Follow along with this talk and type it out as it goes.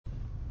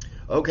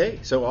Okay,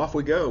 so off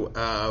we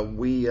go.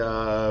 We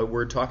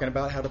were talking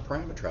about how to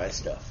parameterize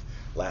stuff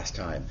last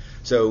time.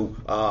 So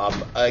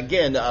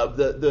again,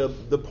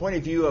 the point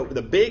of view,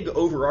 the big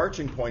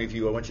overarching point of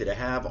view I want you to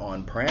have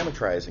on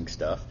parameterizing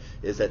stuff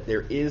is that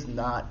there is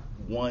not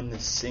one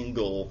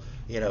single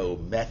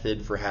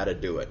method for how to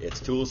do it. It's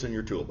tools in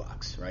your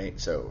toolbox, right?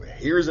 So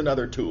here's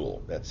another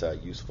tool that's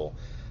useful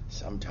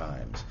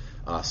sometimes,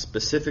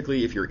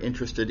 specifically if you're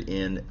interested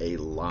in a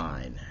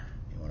line.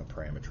 You want to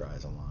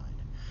parameterize a line.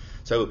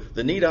 So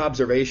the neat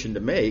observation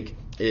to make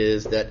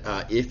is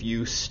that if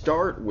you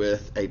start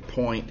with a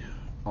point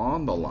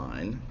on the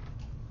line,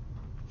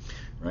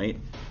 right,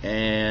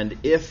 and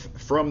if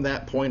from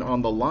that point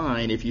on the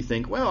line, if you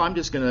think, well, I'm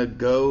just going to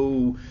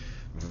go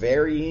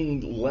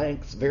varying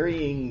lengths,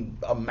 varying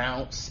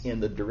amounts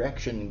in the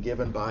direction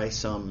given by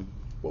some,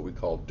 what we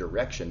call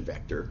direction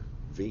vector,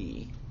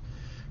 v,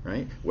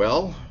 right,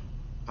 well,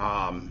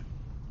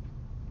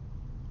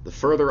 the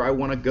further I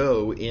want to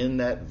go in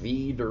that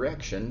v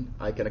direction,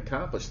 I can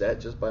accomplish that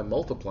just by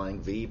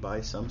multiplying v by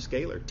some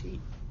scalar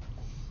t.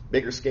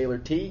 Bigger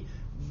scalar t,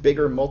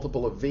 bigger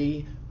multiple of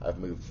v, I've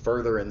moved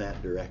further in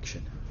that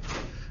direction.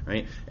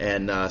 Right?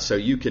 And so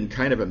you can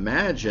kind of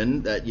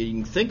imagine that you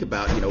can think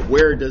about,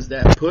 where does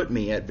that put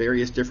me at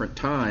various different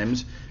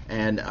times,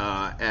 and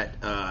at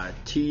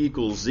t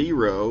equals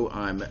 0,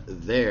 I'm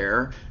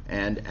there,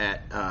 and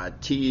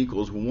at t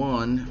equals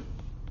 1,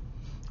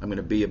 I'm going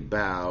to be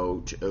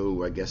about,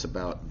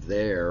 about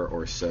there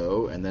or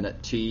so. And then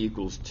at t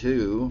equals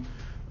 2,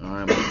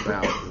 I'm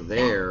about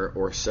there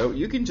or so.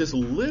 You can just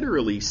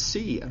literally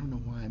see, I don't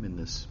know why I'm in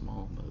this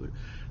small mode.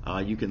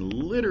 You can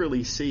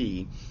literally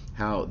see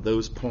how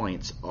those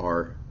points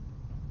are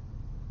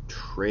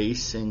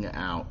tracing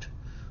out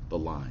the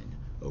line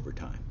over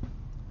time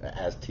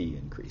as t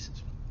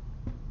increases.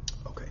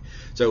 Okay,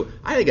 so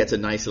I think that's a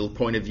nice little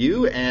point of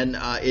view, and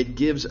it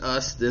gives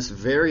us this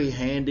very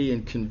handy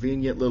and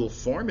convenient little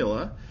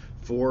formula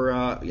for,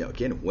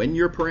 again, when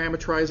you're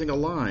parameterizing a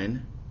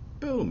line,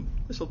 boom,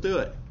 this will do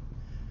it.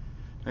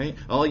 Right?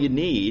 All you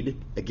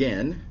need,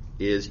 again,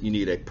 is you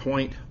need a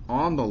point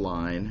on the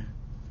line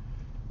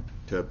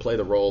to play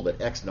the role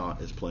that x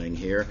naught is playing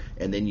here,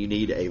 and then you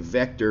need a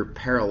vector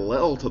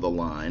parallel to the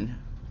line.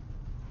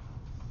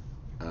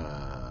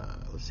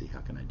 Let's see,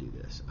 how can I do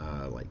this?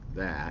 Like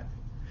that.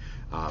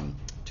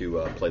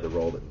 To play the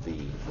role that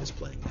v is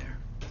playing there.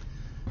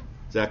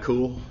 Is that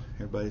cool?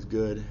 Everybody's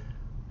good?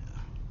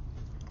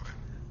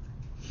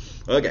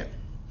 Okay.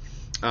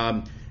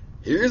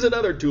 Here's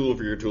another tool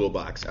for your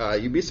toolbox.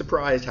 You'd be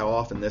surprised how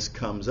often this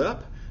comes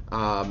up.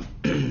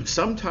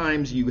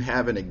 Sometimes you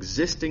have an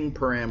existing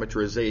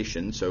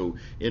parameterization. So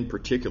in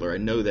particular, I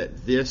know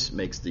that this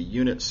makes the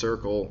unit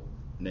circle,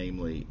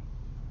 namely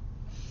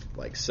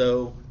like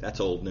so.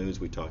 That's old news.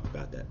 We talked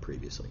about that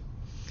previously.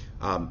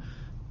 But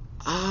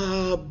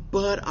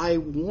I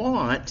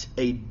want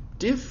a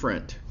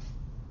different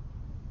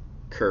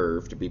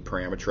curve to be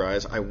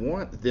parameterized. I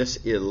want this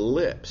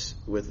ellipse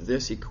with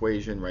this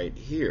equation right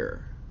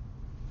here.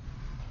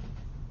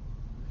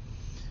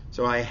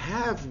 So I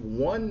have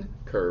one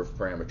curve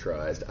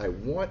parameterized. I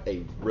want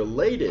a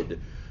related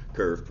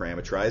curve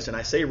parameterized, and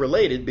I say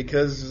related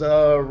because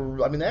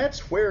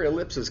that's where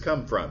ellipses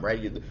come from,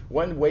 right?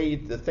 One way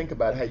to think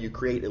about how you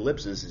create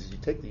ellipses is you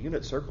take the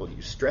unit circle and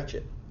you stretch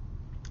it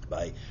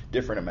by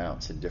different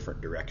amounts in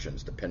different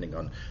directions depending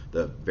on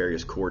the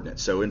various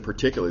coordinates. So in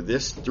particular,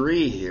 this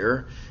 3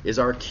 here is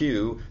our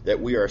q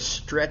that we are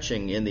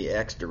stretching in the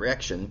x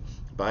direction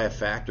by a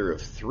factor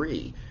of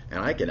 3. And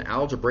I can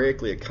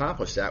algebraically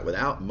accomplish that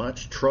without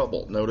much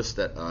trouble. Notice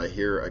that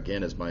here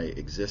again is my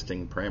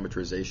existing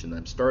parameterization that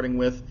I'm starting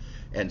with.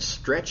 And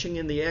stretching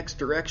in the x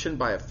direction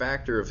by a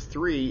factor of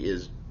 3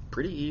 is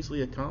pretty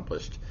easily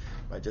accomplished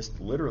by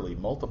just literally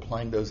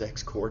multiplying those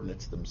x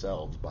coordinates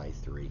themselves by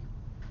 3.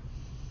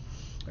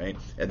 Right?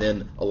 And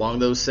then along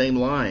those same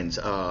lines,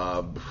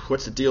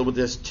 what's the deal with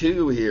this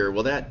 2 here?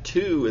 Well, that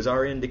 2 is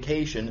our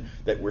indication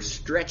that we're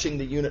stretching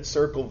the unit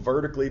circle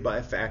vertically by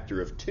a factor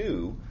of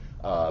 2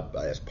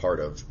 as part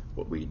of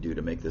what we do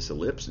to make this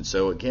ellipse. And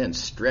so again,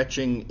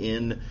 stretching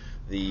in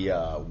the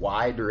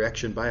y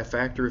direction by a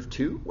factor of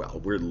 2,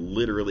 well, we're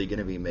literally going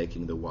to be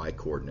making the y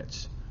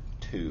coordinates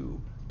 2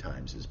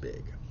 times as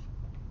big.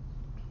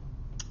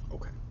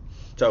 Okay.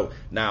 So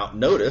now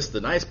notice the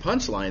nice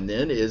punchline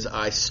then is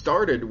I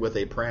started with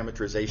a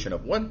parameterization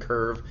of one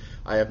curve.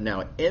 I have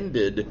now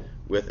ended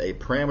with a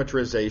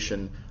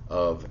parameterization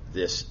of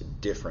this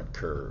different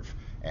curve.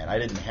 And I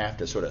didn't have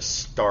to sort of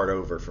start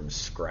over from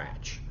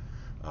scratch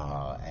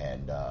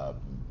and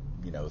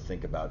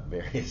think about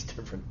various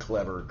different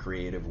clever,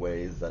 creative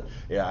ways that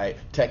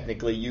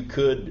technically you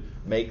could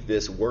make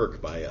this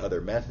work by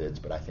other methods,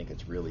 but I think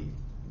it's really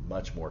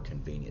much more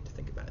convenient to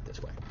think about it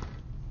this way.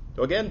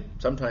 So again,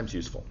 sometimes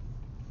useful.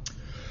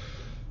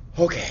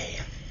 Okay.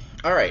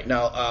 All right.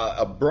 Now,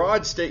 a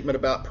broad statement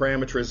about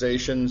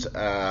parameterizations.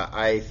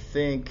 I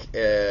think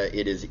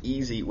it is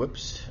easy.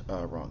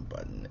 Wrong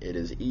button. It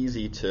is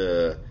easy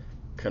to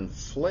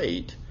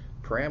conflate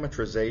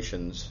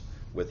parameterizations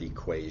with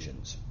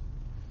equations.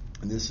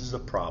 And this is a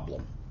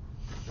problem.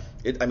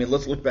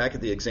 Let's look back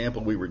at the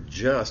example we were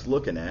just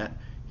looking at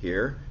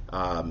here.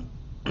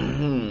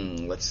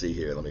 Let's see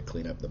here. Let me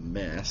clean up the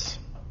mess.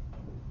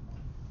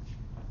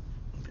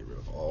 Get rid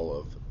of all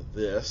of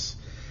this.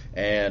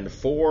 And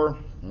for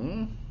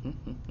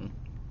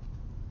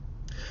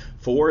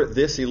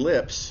this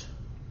ellipse,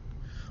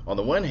 on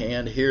the one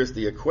hand, here's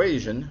the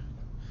equation.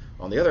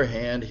 On the other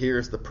hand,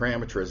 here's the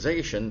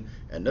parameterization.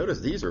 And notice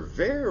these are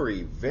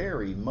very,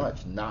 very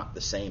much not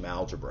the same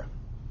algebra.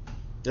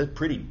 They're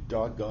pretty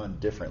doggone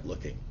different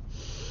looking.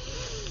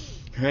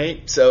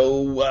 Right?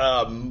 So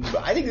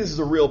I think this is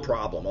a real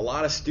problem. A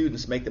lot of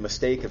students make the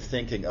mistake of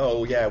thinking,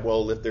 oh, yeah,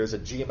 well, if there's a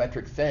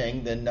geometric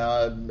thing, then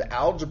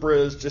algebra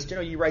is just,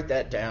 you write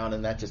that down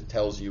and that just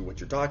tells you what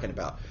you're talking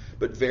about.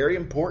 But very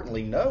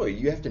importantly, no,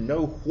 you have to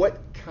know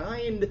what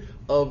kind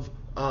of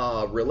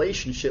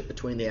relationship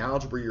between the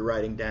algebra you're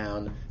writing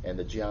down and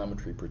the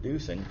geometry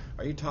producing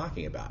are you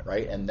talking about,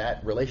 right? And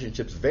that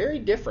relationship's very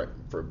different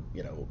for,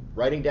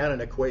 writing down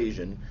an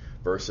equation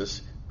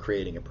versus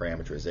creating a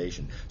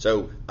parameterization.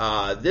 So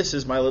this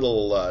is my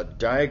little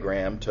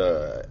diagram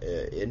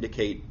to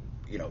indicate,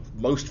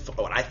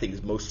 what I think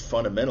is most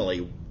fundamentally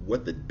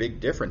what the big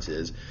difference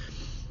is.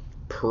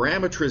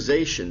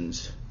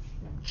 Parameterizations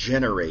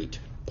generate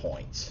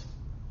points.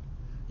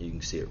 You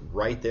can see it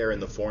right there in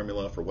the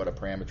formula for what a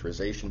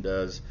parameterization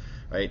does,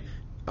 right?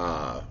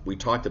 We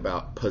talked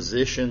about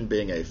position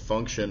being a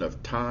function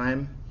of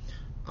time.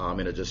 I'm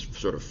going to just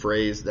sort of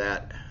phrase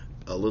that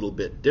a little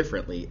bit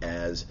differently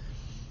as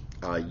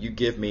you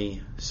give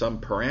me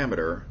some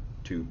parameter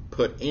to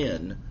put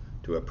in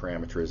to a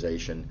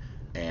parameterization,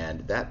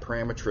 and that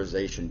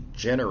parameterization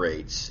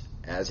generates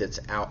as its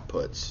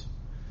outputs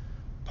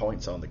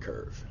points on the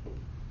curve.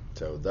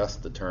 So thus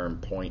the term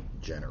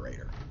point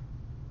generator.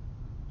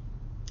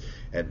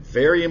 And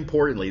very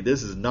importantly,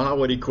 this is not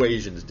what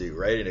equations do,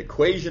 right? An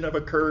equation of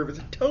a curve is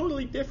a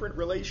totally different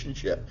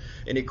relationship.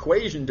 An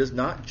equation does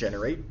not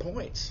generate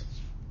points,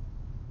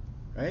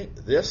 right?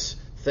 This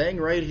thing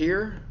right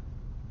here,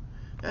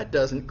 that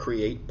doesn't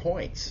create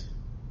points.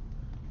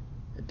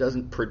 It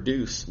doesn't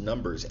produce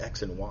numbers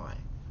x and y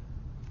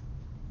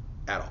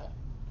at all.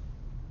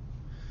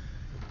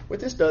 What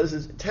this does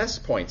is it tests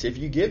points. If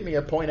you give me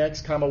a point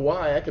x comma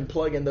y, I can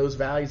plug in those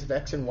values of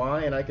x and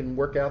y, and I can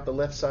work out the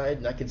left side,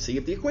 and I can see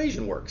if the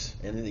equation works.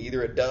 And then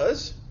either it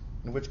does,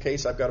 in which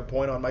case I've got a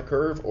point on my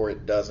curve, or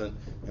it doesn't,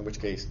 in which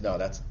case, no,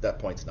 that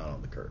point's not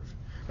on the curve.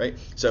 Right?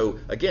 So,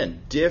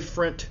 again,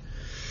 different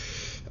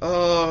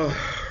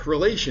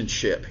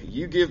relationship.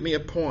 You give me a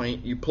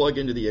point, you plug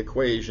into the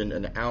equation,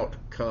 and out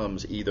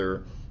comes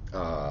either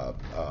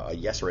a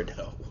yes or a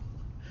no.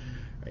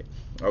 Right?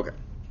 Okay.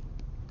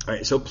 All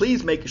right, so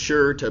please make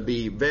sure to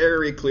be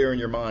very clear in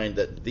your mind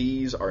that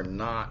these are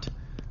not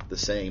the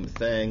same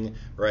thing,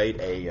 right?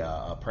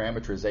 A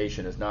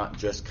parameterization is not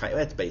just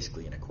that's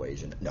basically an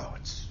equation. No,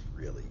 it's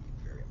really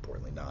very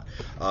importantly not.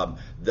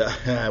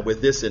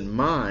 With this in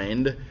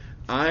mind,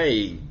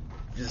 this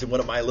is one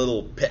of my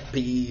little pet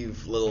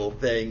peeve little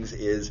things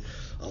is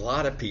a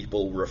lot of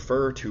people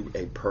refer to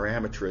a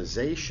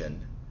parameterization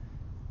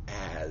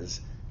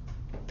as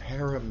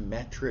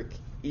parametric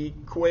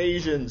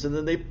equations, and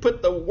then they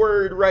put the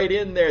word right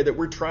in there that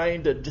we're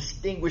trying to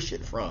distinguish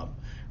it from,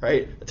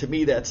 right? To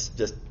me, that's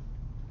just,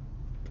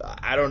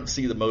 I don't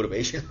see the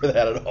motivation for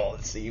that at all.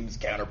 It seems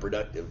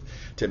counterproductive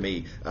to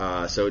me.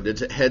 So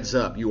heads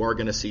up, you are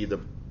going to see the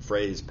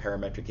phrase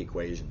parametric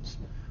equations.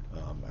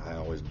 I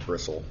always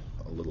bristle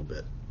a little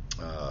bit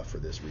for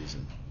this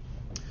reason.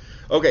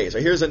 Okay,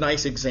 so here's a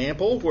nice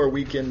example where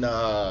we can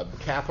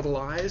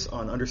capitalize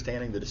on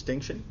understanding the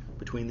distinction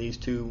between these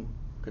two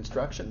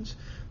constructions.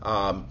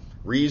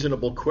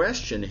 Reasonable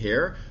question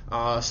here.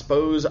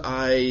 Suppose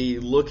I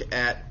look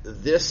at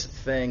this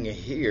thing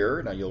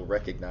here. Now you'll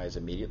recognize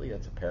immediately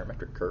that's a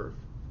parametric curve.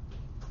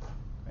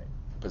 Right?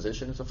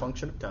 Position is a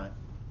function of time.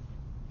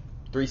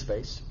 3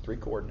 space, 3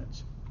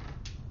 coordinates.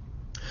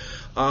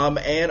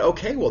 And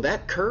okay, well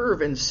that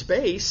curve in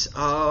space,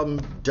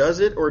 does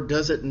it or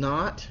does it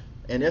not?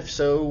 And if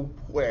so,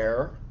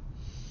 where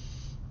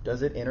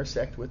does it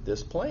intersect with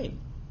this plane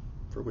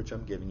for which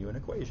I'm giving you an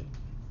equation?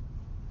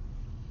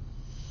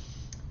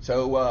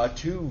 So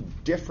 2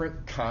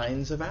 different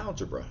kinds of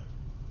algebra,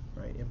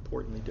 right?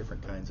 Importantly,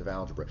 different kinds of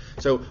algebra.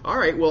 So, all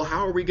right, well,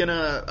 how are we going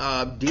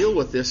to deal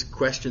with this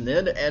question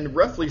then? And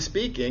roughly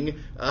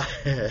speaking,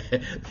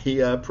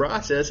 the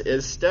process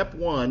is step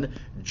 1,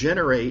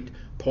 generate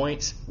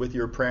points with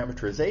your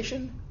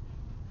parameterization,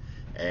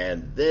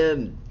 and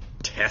then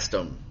test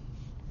them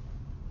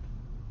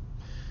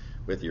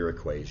with your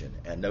equation.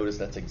 And notice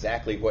that's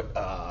exactly what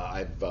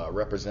I've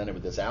represented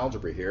with this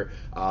algebra here.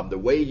 The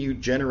way you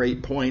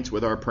generate points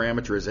with our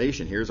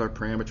parameterization, here's our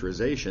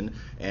parameterization,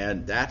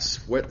 and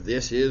that's what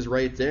this is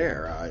right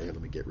there.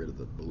 Let me get rid of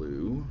the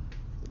blue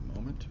for the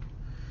moment.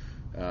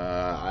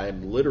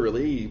 I'm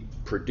literally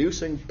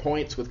producing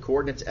points with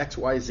coordinates x,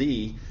 y,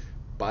 z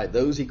by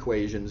those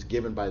equations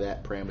given by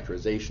that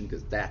parameterization,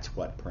 because that's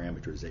what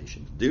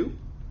parameterizations do.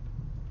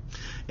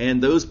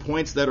 And those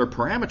points that are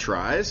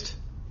parameterized,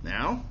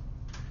 now,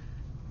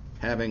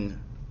 having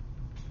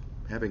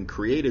having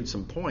created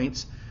some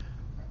points,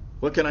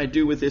 what can I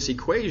do with this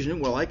equation?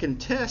 Well, I can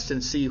test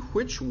and see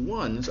which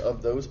ones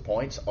of those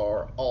points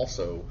are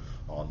also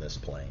on this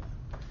plane.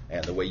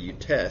 And the way you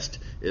test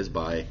is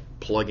by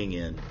plugging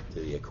in to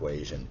the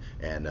equation.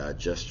 And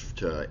just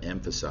to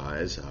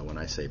emphasize, when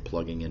I say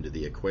plugging into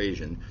the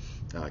equation,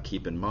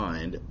 keep in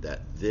mind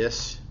that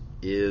this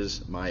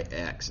is my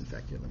x. In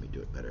fact, here, let me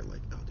do it better.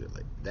 I'll do it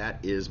like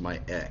that is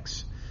my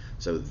x.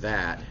 So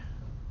that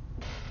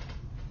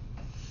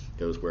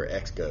goes where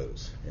x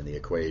goes in the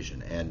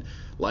equation. And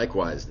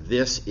likewise,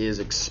 this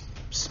is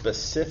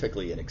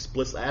specifically and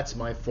explicit. That's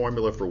my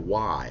formula for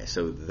y.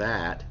 So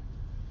that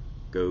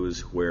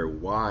goes where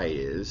y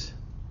is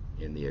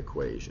in the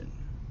equation.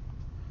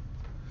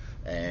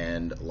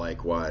 And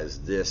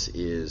likewise, this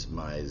is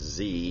my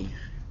z,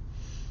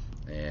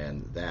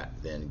 and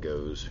that then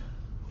goes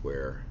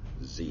where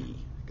z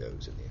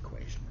goes in the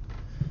equation.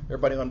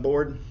 Everybody on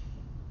board?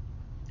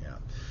 Yeah.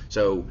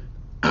 So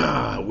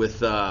with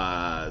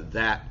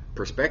that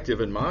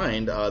perspective in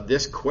mind,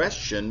 this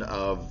question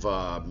of,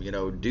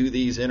 do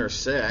these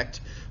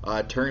intersect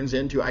turns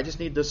into, I just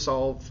need to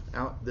solve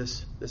out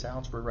this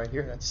algebra right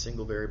here. That's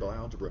single variable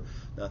algebra,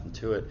 nothing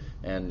to it.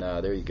 And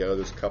there you go.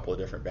 There's a couple of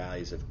different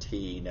values of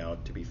t. Now,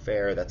 to be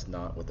fair, that's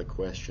not what the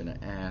question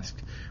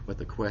asked. What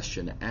the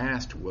question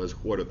asked was,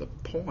 what are the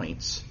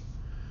points?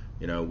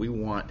 We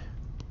want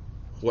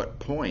what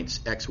points,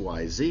 x,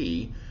 y,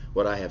 z.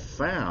 What I have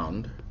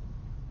found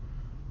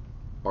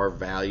are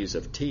values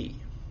of t.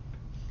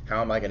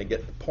 How am I going to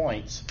get the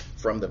points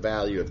from the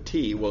value of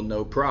t? Well,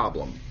 no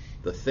problem.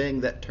 The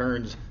thing that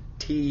turns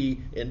t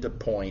into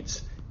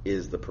points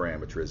is the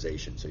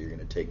parameterization. So you're going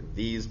to take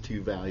these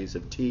two values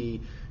of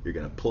t, you're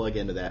going to plug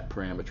into that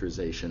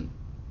parameterization,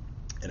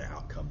 and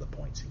out come the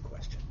points in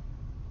question.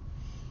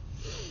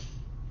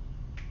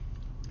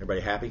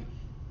 Everybody happy?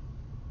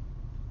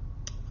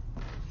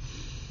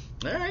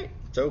 All right.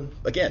 So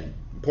again,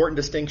 important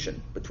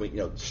distinction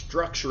between,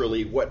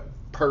 structurally, what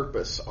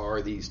purpose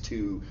are these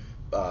two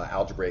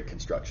algebraic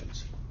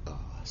constructions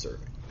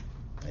serving?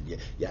 And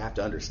you have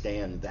to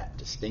understand that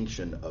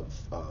distinction of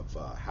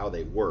how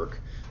they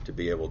work to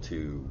be able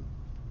to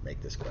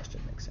make this question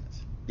make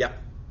sense. Yeah?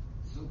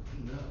 So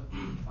can the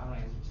final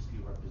answer just be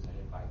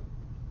represented by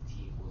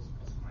t equals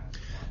plus or minus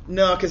 1?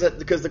 No,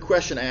 because the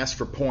question asks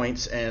for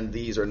points, and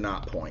these are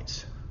not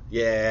points.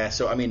 Yeah,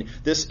 so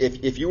this,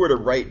 if you were to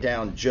write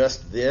down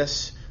just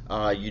this,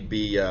 you'd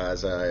be,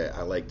 as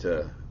I like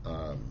to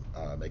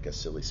make a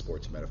silly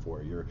sports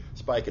metaphor, you're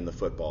spiking the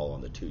football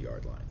on the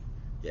 2-yard line.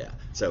 Yeah.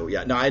 So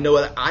yeah. Now I know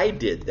that I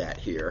did that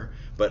here,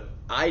 but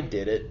I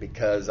did it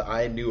because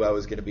I knew I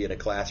was going to be in a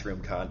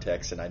classroom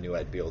context, and I knew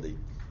I'd be able to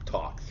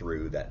talk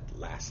through that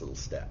last little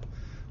step.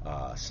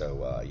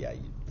 Yeah.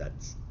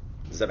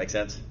 Does that make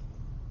sense?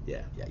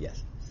 Yeah. Yeah.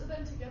 Yes. So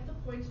then, to get the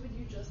points, would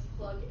you just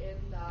plug in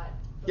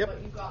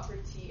what you got for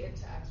t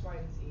into x, y,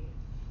 and z?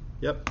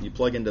 Yep. You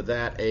plug into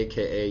that,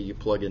 aka you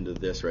plug into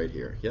this right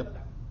here. Yep. Okay.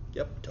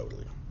 Yep.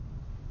 Totally.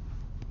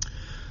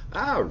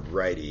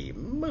 Alrighty,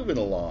 moving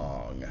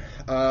along.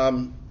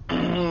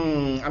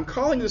 I'm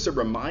calling this a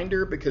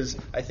reminder because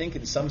I think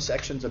in some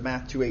sections of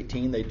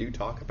Math218 they do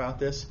talk about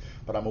this,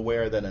 but I'm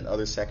aware that in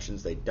other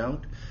sections they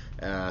don't.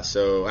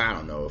 So I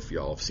don't know if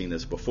y'all have seen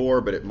this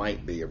before, but it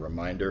might be a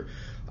reminder.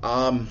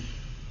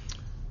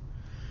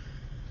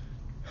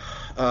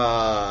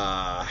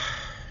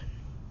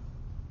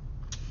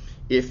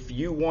 If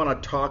you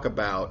want to talk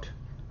about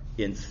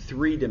in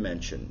 3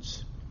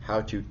 dimensions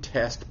how to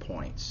test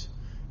points,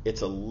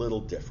 it's a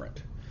little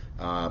different.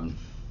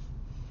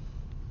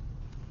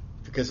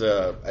 Because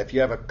if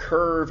you have a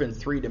curve in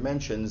 3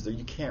 dimensions,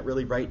 you can't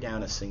really write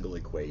down a single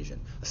equation.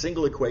 A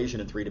single equation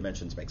in 3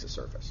 dimensions makes a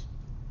surface.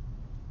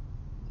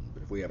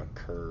 But if we have a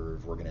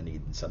curve, we're going to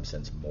need, in some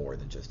sense, more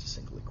than just a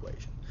single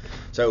equation.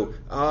 So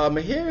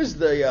here's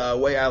the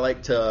way I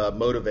like to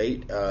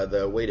motivate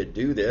the way to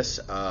do this.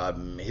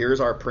 Here's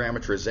our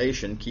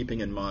parameterization.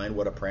 Keeping in mind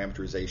what a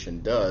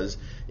parameterization does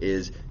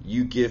is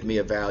you give me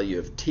a value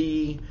of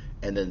t,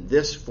 and then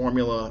this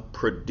formula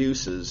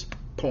produces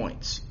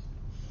points.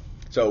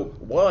 So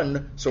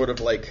one sort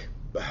of like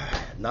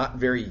not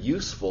very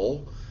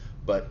useful,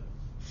 but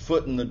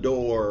foot in the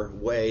door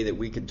way that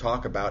we could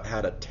talk about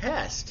how to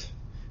test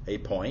a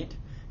point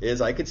is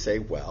I could say,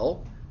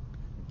 well,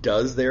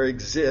 does there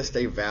exist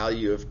a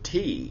value of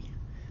t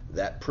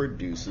that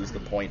produces the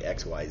point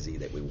x, y, z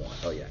that we want?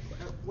 Oh, yeah.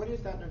 What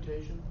is that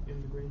notation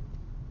in the green?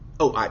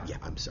 Oh,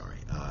 I'm sorry.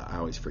 I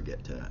always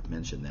forget to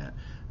mention that.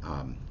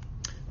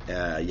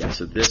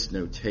 So this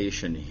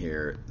notation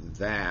here,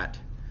 that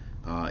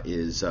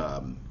is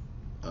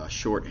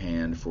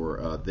shorthand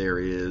for there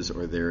is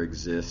or there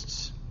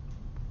exists.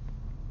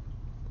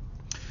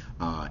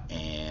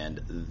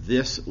 And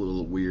this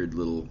little weird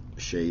little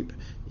shape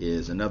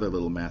is another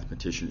little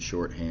mathematician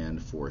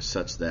shorthand for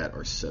such that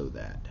or so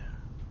that.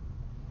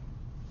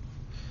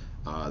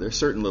 There's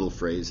certain little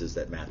phrases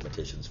that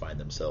mathematicians find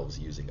themselves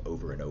using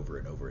over and over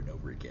and over and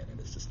over again, and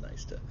it's just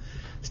nice to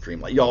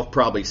streamline. Y'all have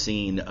probably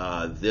seen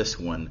this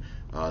one,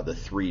 the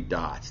 3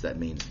 dots. That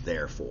means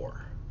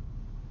therefore.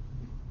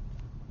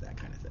 That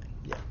kind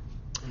Yeah.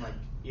 And like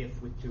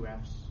if with 2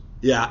 F's.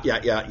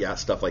 Yeah,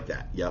 stuff like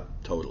that. Yep,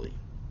 totally.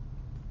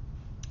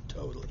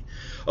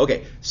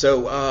 Okay,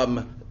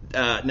 so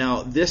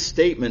now this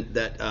statement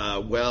that,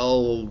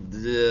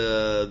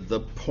 the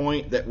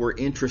point that we're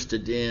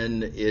interested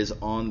in is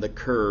on the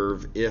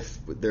curve if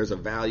there's a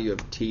value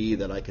of t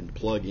that I can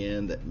plug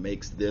in that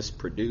makes this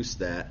produce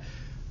that.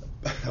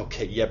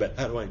 Okay, yeah, but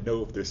how do I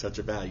know if there's such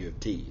a value of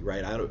t,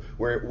 right?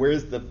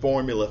 Where's the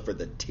formula for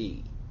the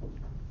t?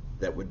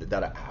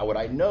 How would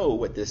I know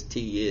what this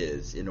t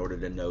is in order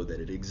to know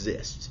that it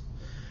exists?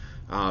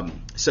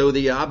 So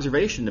the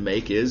observation to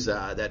make is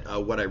that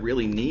what I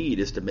really need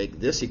is to make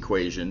this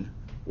equation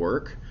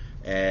work,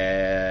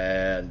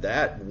 and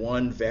that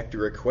one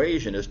vector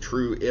equation is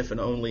true if and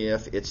only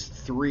if its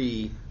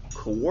 3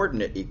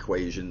 coordinate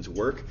equations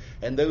work,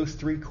 and those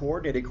 3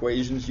 coordinate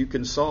equations you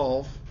can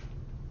solve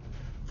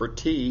for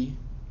t,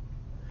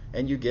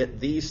 and you get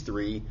these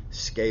 3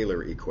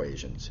 scalar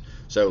equations.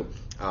 So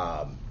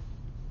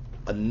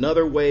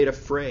another way to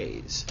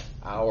phrase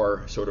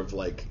our sort of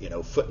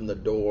foot in the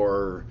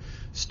door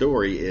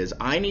story is,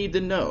 I need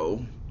to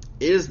know,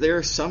 is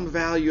there some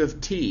value of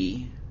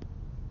t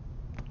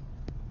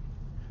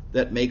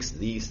that makes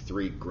these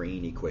 3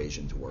 green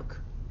equations work?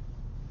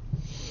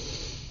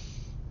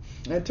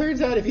 And it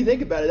turns out, if you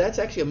think about it, that's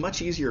actually a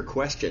much easier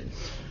question.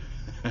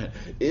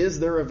 Is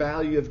there a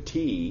value of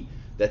t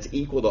that's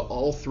equal to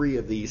all 3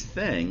 of these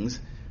things?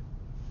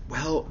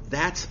 Well,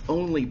 that's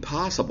only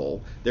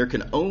possible. There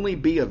can only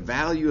be a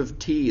value of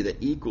t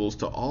that equals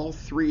to all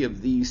 3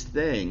 of these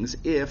things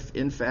if,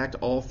 in fact,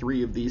 all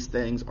 3 of these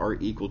things are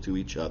equal to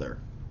each other.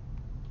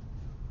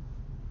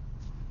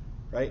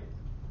 Right?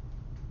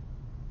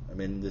 I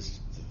mean,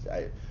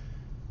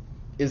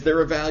 is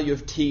there a value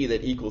of t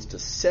that equals to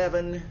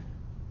 7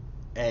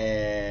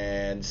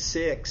 and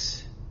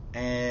 6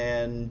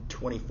 and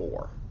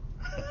 24?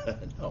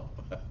 No,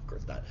 of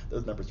course not.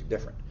 Those numbers are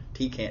different.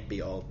 T can't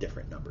be all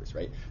different numbers,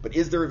 right? But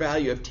is there a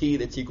value of t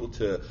that's equal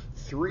to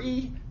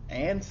 3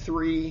 and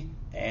 3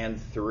 and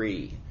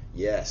 3?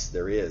 Yes,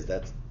 there is.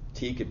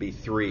 T could be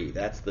 3.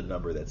 That's the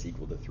number that's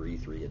equal to 3,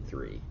 3, and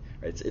 3.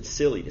 Right? It's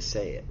silly to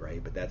say it,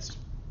 right? But that's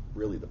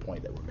really the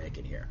point that we're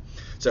making here.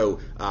 So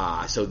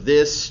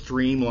this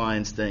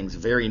streamlines things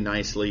very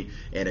nicely.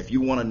 And if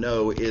you want to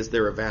know, is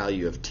there a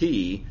value of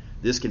t,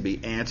 this can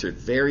be answered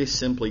very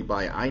simply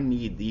by, I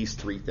need these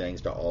 3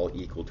 things to all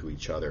equal to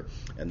each other.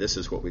 And this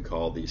is what we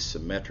call the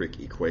symmetric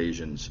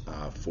equations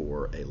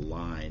for a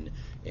line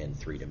in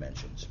 3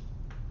 dimensions.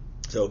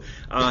 So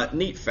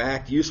neat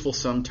fact, useful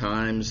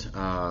sometimes.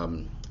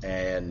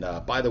 And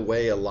by the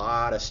way, a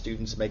lot of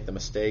students make the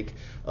mistake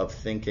of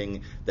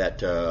thinking that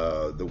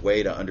the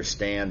way to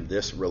understand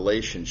this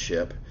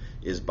relationship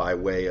is by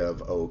way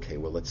of, okay,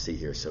 well, let's see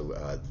here.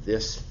 So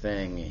this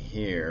thing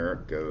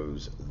here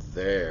goes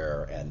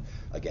there, and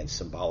again,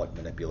 symbolic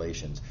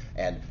manipulations.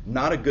 And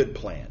not a good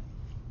plan,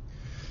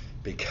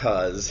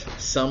 because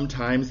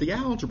sometimes the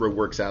algebra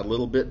works out a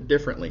little bit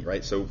differently,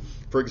 right? So,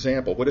 for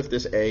example, what if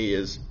this a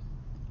is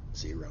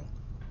 0?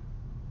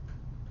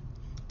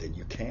 Then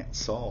you can't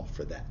solve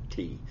for that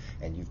t,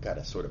 and you've got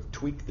to sort of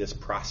tweak this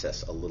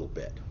process a little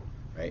bit,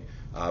 right?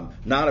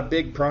 Not a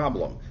big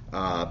problem,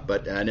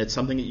 and it's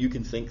something that you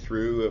can think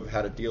through of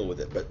how to deal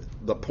with it. But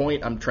the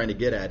point I'm trying to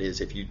get at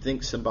is, if you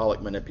think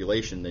symbolic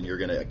manipulation, then you're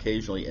going to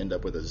occasionally end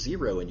up with a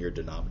 0 in your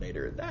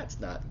denominator, and that's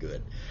not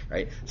good,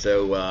 right?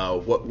 So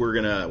what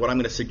I'm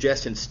going to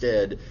suggest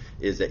instead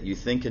is that you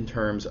think in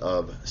terms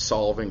of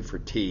solving for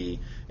t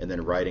and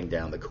then writing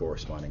down the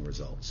corresponding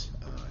results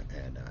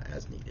and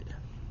as needed.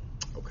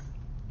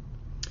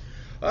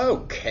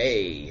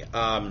 Okay.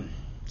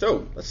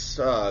 So let's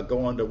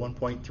go on to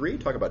 1.3,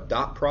 talk about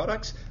dot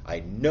products.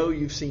 I know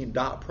you've seen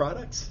dot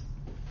products,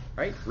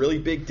 right? Really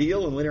big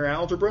deal in linear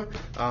algebra.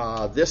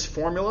 This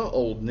formula,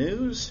 old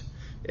news.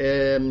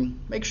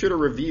 Make sure to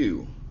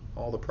review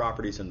all the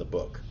properties in the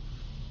book.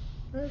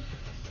 Right?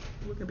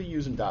 We're going to be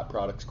using dot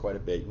products quite a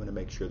bit. You want to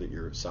make sure that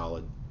you're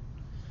solid,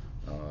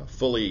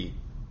 fully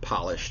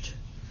polished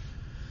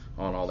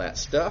on all that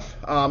stuff.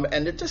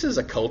 And it just is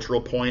a cultural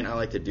point. I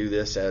like to do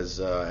this as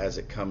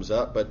it comes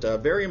up. But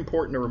very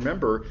important to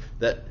remember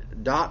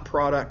that dot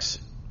products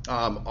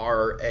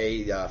are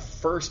a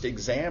first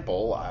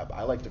example.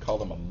 I like to call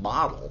them a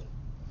model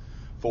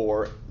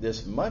for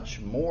this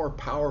much more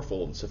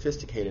powerful and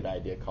sophisticated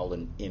idea called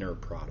an inner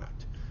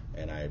product.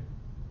 And I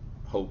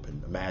hope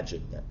and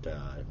imagine that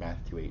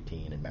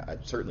Math219 and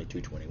certainly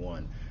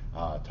 221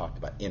 talked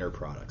about inner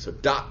products. So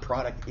dot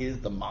product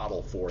is the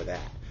model for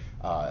that.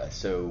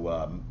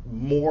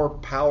 More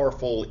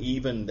powerful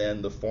even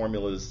than the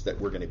formulas that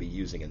we're going to be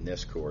using in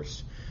this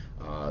course.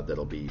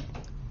 That'll be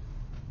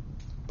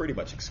pretty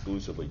much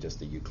exclusively just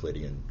the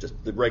Euclidean, just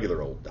the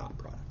regular old dot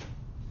product.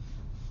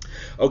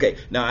 Okay,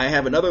 now I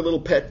have another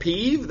little pet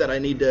peeve that I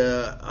need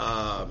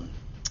to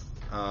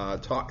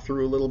talk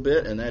through a little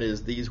bit, and that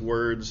is these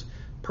words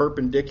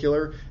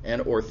perpendicular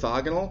and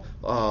orthogonal.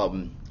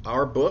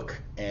 Our book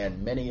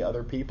and many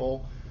other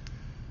people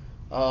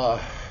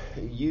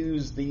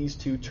use these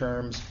two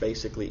terms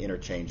basically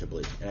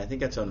interchangeably, and I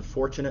think that's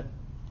unfortunate.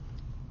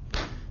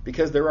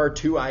 because there are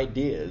two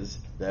ideas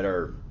that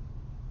are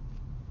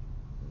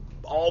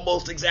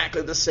almost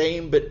exactly the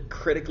same but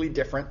critically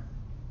different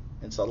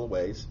in subtle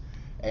ways.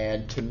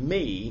 And to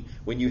me,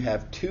 when you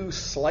have two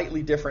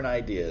slightly different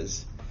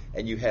ideas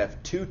and you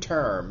have two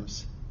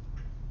terms,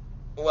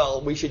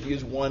 well, we should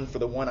use one for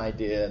the one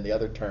idea and the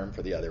other term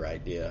for the other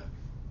idea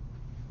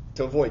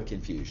to avoid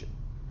confusion,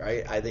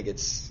 right? I think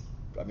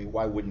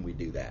why wouldn't we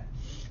do that?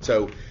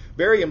 So,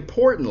 very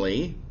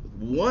importantly,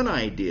 one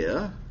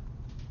idea,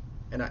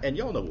 and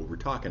y'all know what we're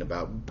talking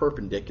about,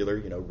 perpendicular,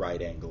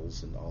 right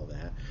angles and all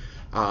that.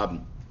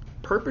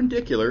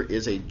 Perpendicular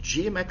is a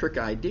geometric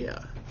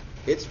idea.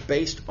 It's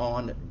based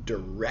on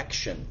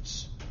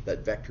directions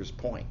that vectors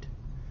point.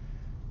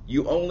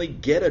 You only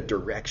get a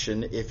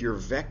direction if your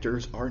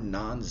vectors are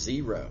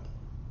non-zero.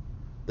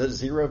 The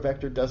zero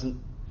vector doesn't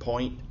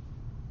point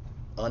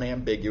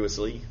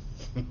unambiguously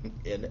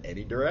in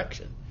any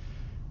direction.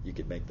 You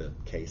could make the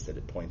case that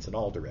it points in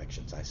all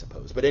directions, I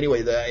suppose. But anyway,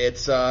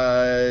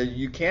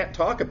 you can't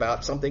talk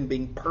about something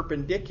being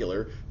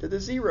perpendicular to the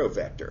zero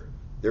vector.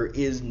 There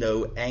is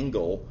no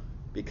angle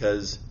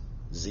because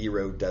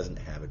zero doesn't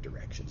have a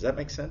direction. Does that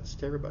make sense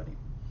to everybody?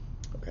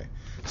 Okay.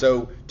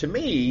 So to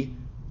me,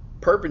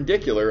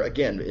 perpendicular,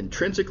 again,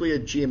 intrinsically a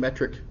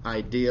geometric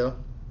idea,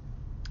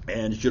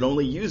 and you should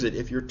only use it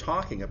if you're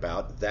talking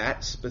about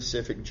that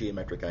specific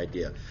geometric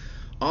idea.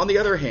 On the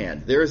other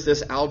hand, there's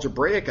this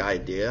algebraic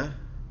idea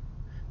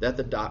that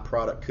the dot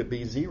product could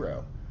be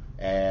zero.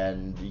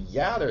 And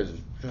yeah, there's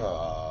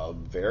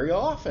very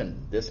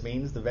often this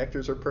means the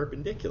vectors are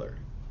perpendicular,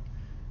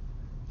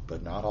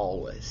 but not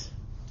always.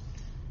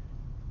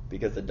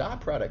 Because the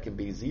dot product can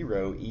be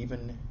zero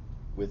even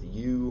with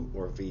u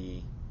or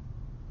v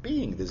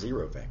being the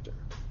zero vector,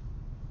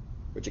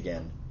 which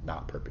again,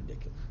 not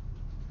perpendicular.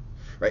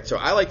 Right? So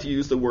I like to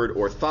use the word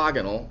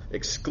orthogonal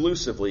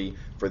exclusively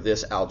for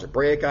this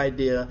algebraic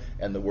idea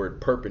and the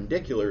word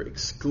perpendicular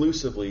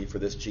exclusively for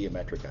this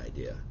geometric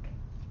idea.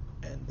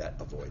 And that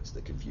avoids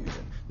the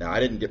confusion. Now, I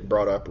didn't get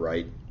brought up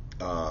right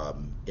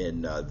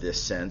in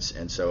this sense,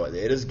 and so it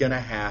is going to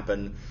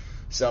happen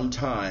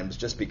sometimes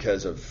just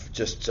because of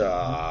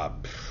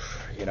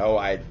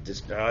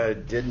I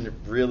didn't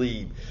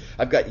really,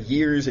 I've got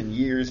years and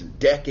years and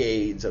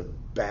decades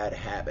of bad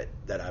habit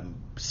that I'm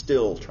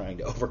still trying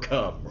to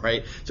overcome,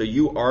 right? So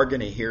you are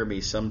going to hear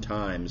me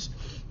sometimes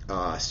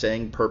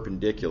saying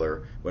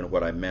perpendicular when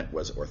what I meant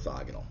was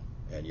orthogonal.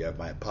 And you have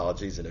my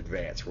apologies in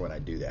advance for when I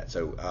do that.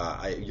 So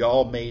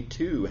y'all may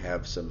too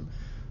have some,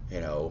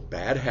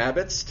 bad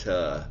habits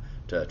to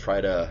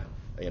try to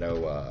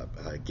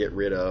get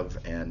rid of,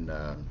 and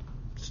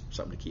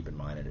something to keep in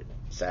mind. And it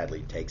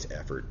sadly takes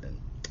effort, and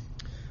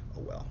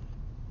oh well.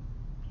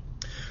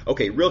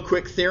 Okay, real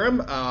quick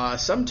theorem.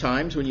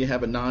 Sometimes when you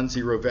have a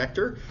non-zero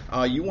vector,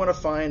 you want to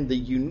find the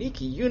unique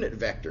unit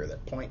vector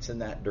that points in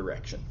that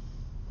direction.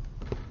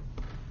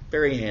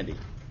 Very handy.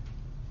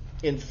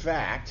 In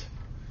fact,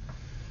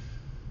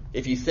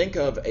 if you think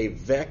of a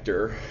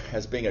vector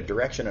as being a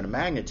direction and a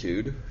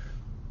magnitude,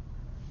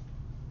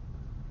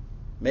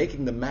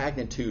 making the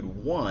magnitude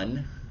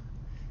 1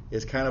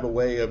 is kind of a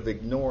way of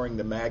ignoring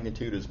the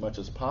magnitude as much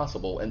as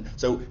possible. And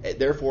so,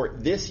 therefore,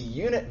 this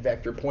unit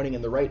vector pointing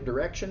in the right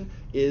direction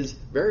is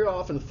very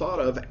often thought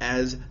of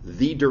as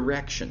the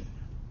direction.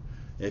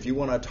 If you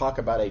want to talk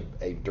about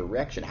a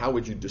direction, how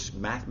would you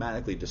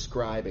mathematically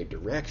describe a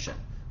direction?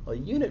 Well, a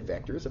unit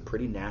vector is a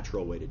pretty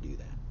natural way to do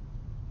that.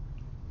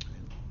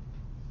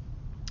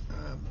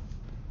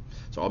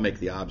 So I'll make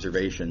the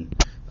observation,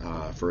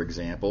 for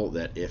example,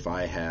 that if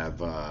I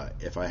have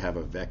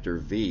a vector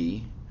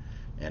v,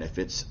 and if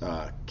it's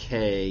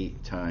k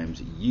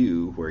times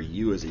u, where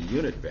u is a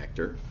unit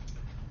vector,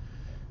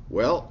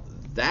 well,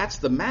 that's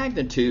the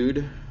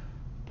magnitude,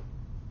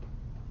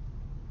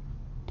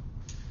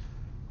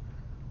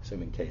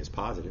 assuming k is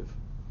positive,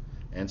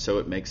 and so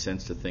it makes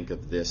sense to think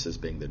of this as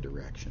being the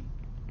direction.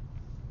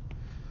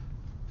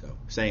 So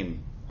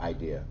same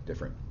idea,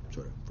 different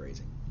sort of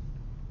phrasing.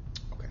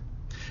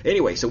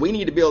 Anyway, so we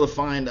need to be able to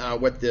find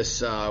what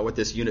this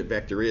unit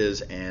vector is,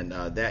 and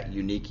that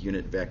unique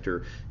unit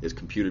vector is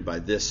computed by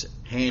this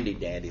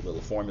handy-dandy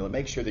little formula.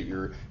 Make sure that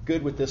you're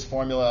good with this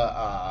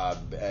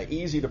formula.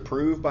 Easy to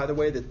prove, by the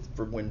way, that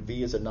for when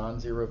v is a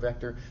non-zero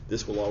vector,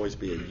 this will always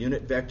be a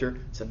unit vector.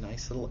 It's a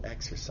nice little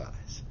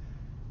exercise.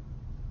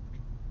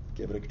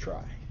 Give it a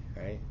try,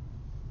 right?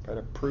 Try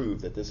to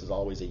prove that this is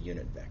always a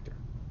unit vector.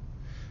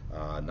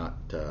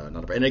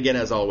 And again,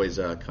 as always,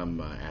 come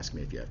ask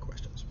me if you have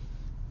questions.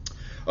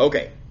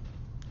 Okay,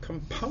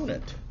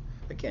 component.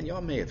 Again,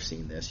 y'all may have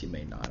seen this, you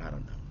may not, I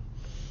don't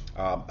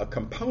know. A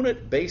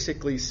component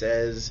basically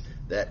says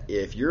that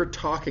if you're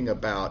talking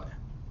about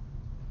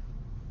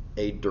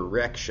a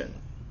direction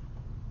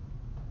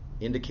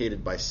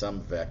indicated by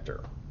some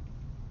vector,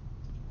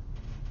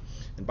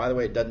 and by the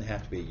way, it doesn't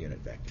have to be a unit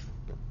vector.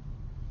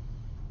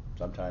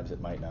 Sometimes it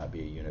might not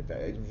be a unit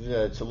vector.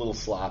 It's a little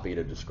sloppy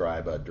to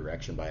describe a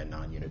direction by a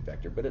non-unit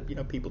vector, but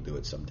people do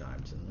it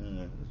sometimes, and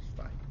it's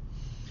fine.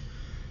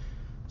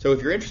 So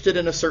if you're interested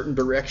in a certain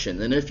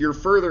direction, and if you're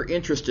further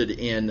interested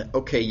in,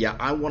 okay, yeah,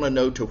 I want to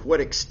know to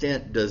what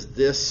extent does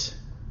this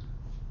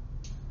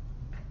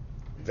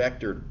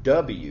vector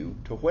W,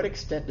 to what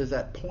extent does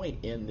that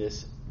point in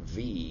this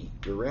V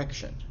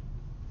direction?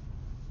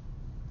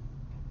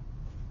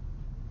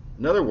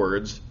 In other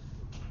words,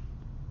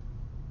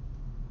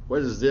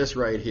 what is this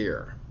right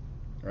here?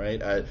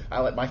 Right? I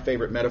like my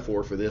favorite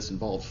metaphor for this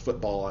involves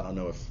football. I don't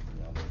know if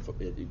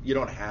you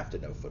don't have to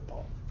know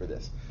football for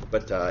this,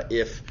 but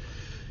if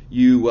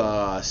you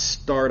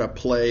start a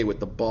play with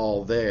the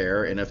ball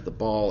there, and if the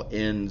ball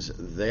ends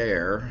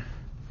there,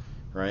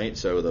 right?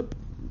 So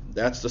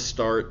that's the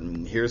start,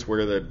 and here's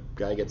where the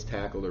guy gets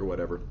tackled or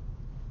whatever.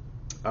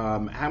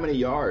 How many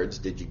yards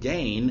did you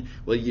gain?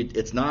 Well,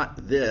 it's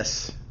not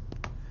this.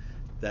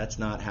 That's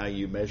not how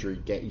you measure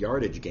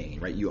yardage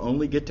gain, right? You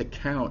only get to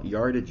count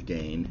yardage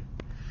gain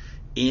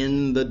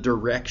in the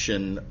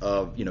direction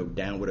of,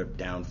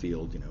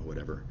 downfield,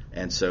 whatever.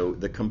 And so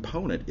the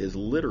component is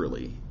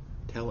literally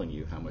telling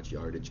you how much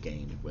yardage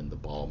gain when the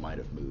ball might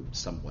have moved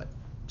somewhat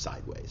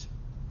sideways.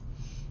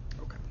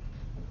 Okay.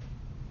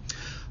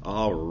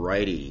 All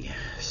righty.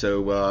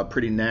 So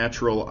pretty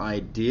natural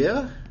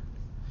idea.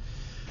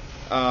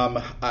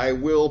 I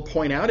will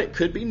point out it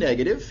could be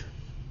negative.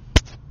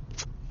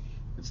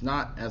 It's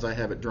not as I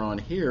have it drawn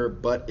here,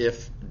 but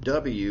if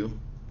W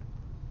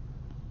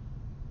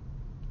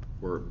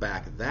were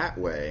back that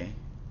way,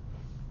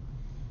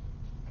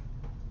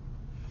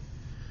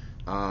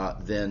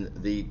 then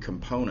the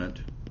component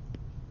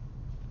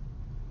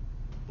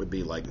would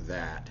be like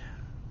that,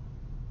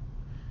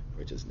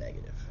 which is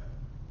negative.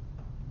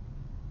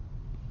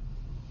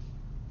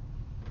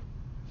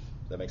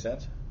 Does that make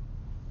sense?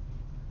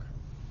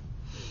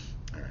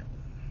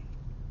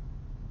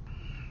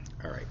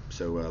 All right,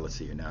 so let's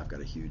see here. Now I've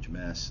got a huge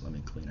mess. Let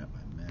me clean up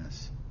my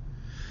mess.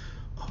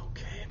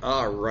 Okay.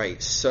 All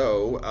right,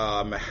 so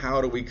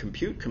how do we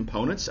compute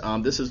components?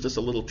 This is just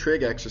a little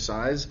trig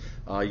exercise.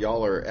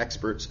 Y'all are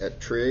experts at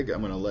trig.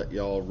 I'm going to let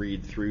y'all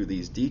read through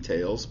these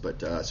details.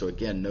 But so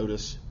again,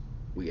 notice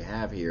we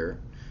have here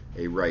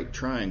a right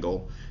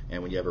triangle.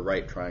 And when you have a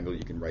right triangle,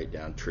 you can write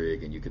down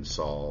trig and you can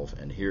solve.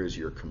 And here's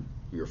your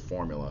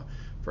formula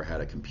for how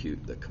to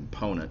compute the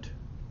component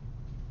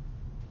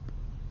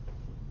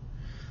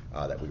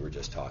that we were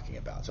just talking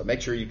about. So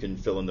make sure you can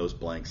fill in those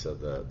blanks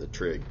of the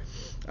trig.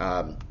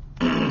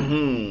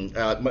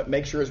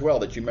 Make sure as well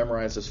that you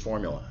memorize this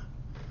formula.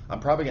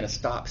 I'm probably going to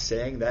stop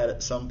saying that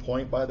at some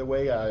point, by the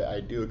way. I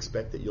do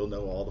expect that you'll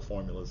know all the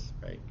formulas,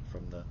 right,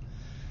 from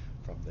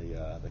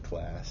the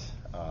class.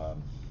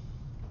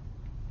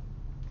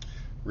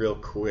 Real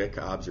quick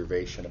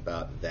observation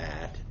about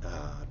that.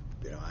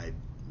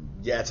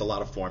 It's a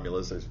lot of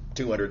formulas. There's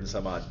 200 and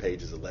some odd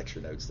pages of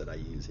lecture notes that I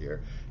use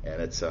here,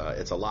 and it's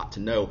a lot to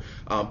know.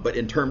 But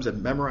in terms of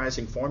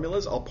memorizing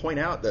formulas, I'll point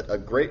out that a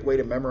great way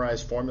to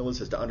memorize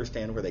formulas is to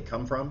understand where they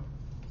come from,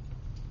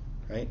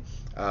 right?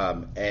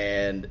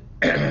 And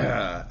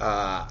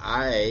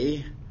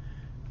I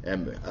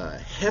am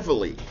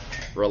heavily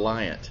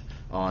reliant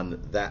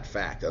on that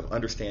fact of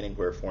understanding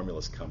where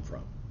formulas come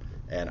from.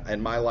 And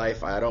in my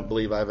life, I don't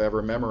believe I've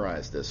ever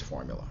memorized this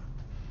formula,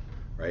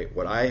 right?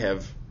 What I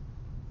have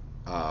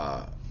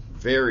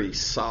very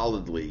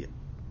solidly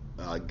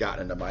got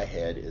into my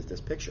head is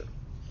this picture,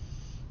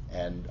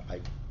 and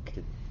I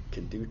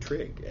can do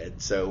trig,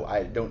 and so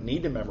I don't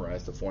need to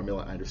memorize the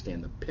formula. I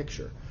understand the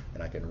picture,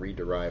 and I can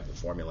rederive the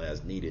formula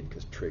as needed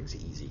because trig's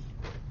easy.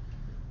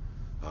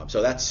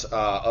 So that's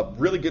a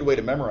really good way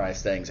to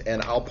memorize things,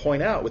 and I'll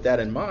point out with that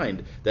in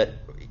mind that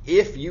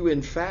if you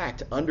in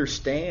fact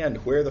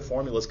understand where the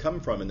formulas come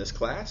from in this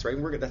class, right?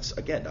 That's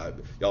again,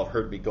 y'all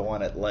heard me go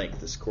on at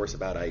length this course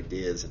about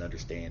ideas and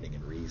understanding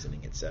and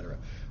reasoning, etc.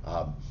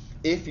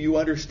 If you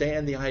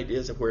understand the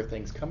ideas of where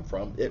things come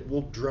from, it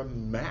will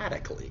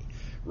dramatically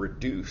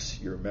reduce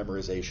your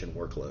memorization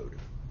workload,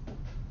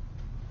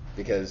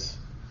 because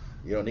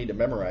you don't need to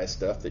memorize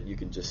stuff that you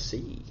can just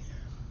see.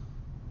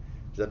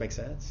 Does that make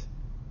sense?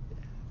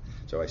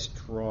 So I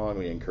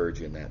strongly encourage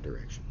you in that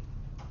direction.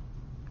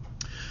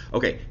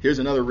 Okay, here's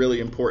another really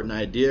important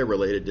idea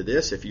related to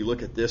this. If you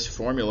look at this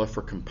formula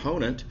for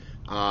component,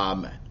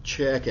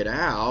 check it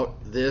out.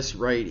 This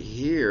right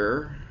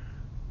here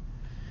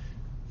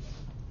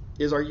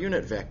is our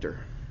unit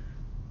vector.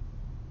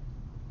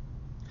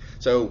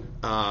 So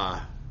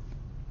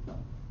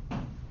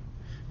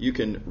you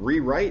can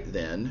rewrite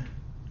then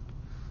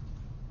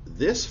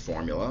this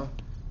formula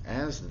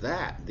as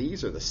that.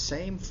 These are the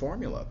same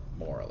formula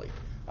morally.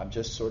 I'm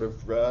just sort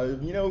of,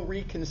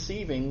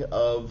 reconceiving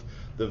of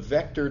the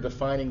vector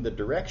defining the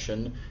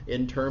direction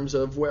in terms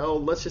of,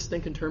 well, let's just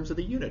think in terms of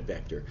the unit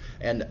vector.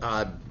 And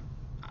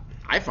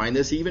I find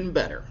this even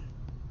better.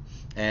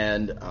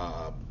 And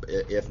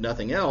if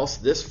nothing else,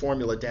 this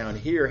formula down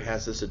here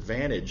has this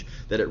advantage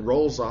that it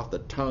rolls off the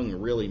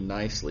tongue really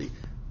nicely.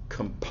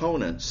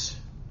 Components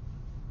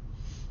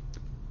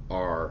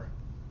are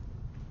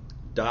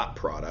dot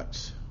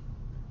products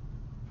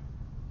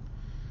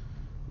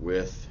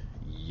with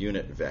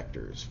unit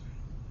vectors.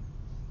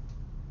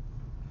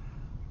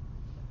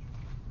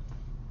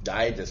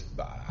 I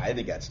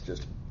think that's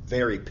just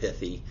very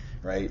pithy,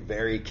 right?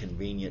 Very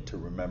convenient to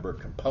remember.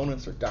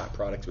 Components are dot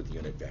products with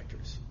unit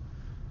vectors.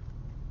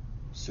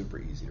 Super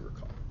easy to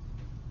recall.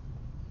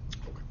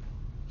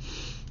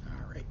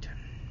 All right.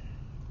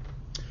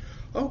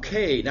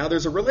 Okay, now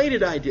there's a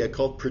related idea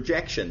called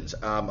projections.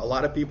 A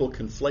lot of people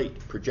conflate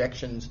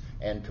projections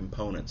and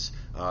components.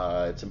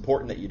 It's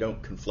important that you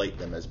don't conflate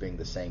them as being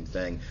the same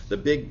thing. The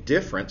big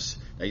difference,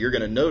 now you're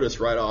going to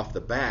notice right off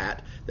the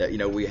bat that,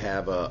 we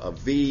have a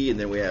V and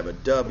then we have a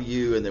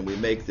W and then we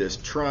make this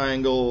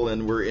triangle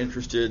and we're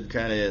interested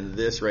kind of in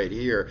this right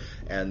here.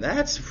 And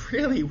that's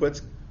really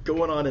what's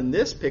going on in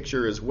this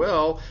picture as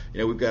well.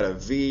 We've got a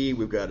V,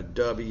 we've got a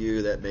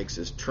W, that makes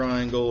this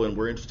triangle, and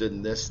we're interested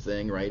in this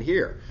thing right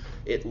here.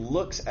 It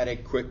looks at a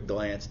quick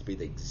glance to be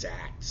the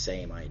exact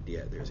same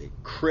idea. There's a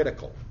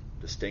critical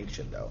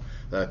distinction, though.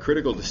 The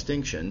critical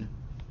distinction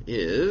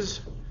is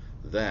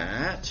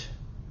that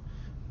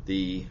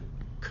the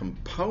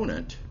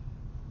component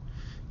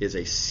is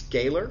a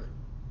scalar.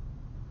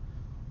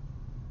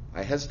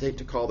 I hesitate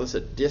to call this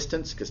a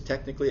distance because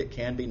technically it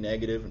can be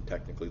negative, and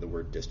technically the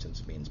word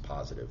distance means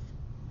positive.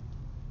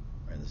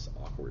 And this is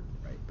awkward,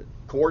 right? But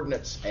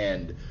coordinates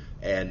and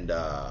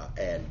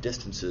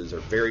distances are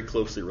very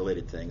closely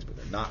related things, but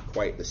they're not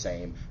quite the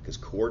same because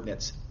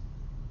coordinates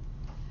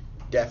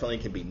definitely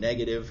can be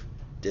negative,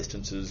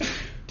 distances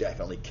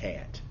definitely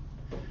can't.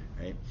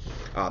 Right?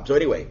 So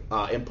anyway,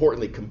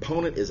 importantly,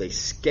 component is a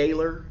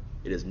scalar.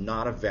 It is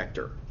not a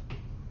vector.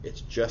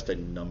 It's just a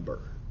number.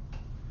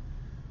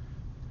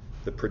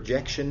 The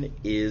projection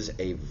is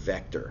a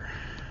vector.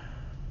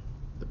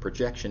 The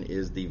projection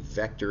is the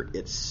vector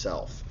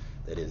itself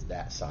that is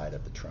that side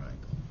of the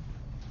triangle.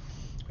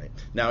 Right?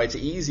 Now, it's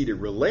easy to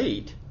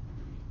relate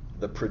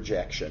the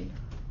projection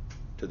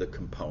to the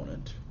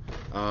component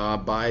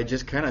by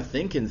just kind of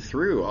thinking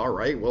through, all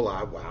right, well,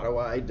 how do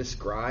I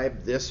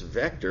describe this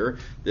vector,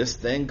 this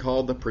thing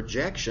called the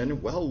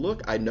projection? Well,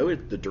 look, I know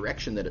the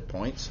direction that it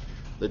points.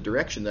 The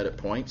direction that it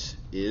points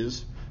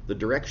is the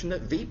direction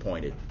that V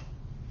pointed.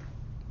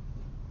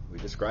 We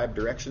describe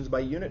directions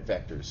by unit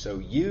vectors, so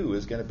U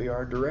is going to be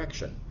our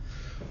direction.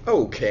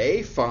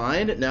 Okay,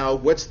 fine. Now,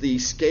 what's the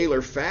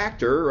scalar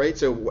factor, right?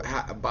 So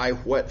by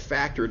what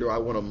factor do I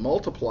want to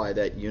multiply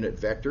that unit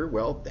vector?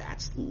 Well,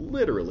 that's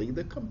literally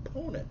the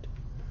component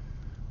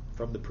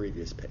from the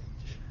previous page.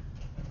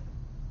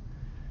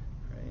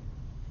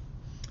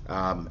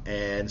 Right?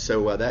 And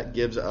so that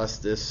gives us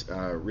this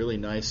really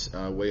nice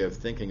way of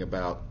thinking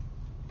about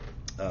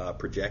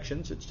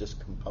projections. It's just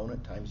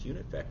component times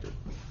unit vector.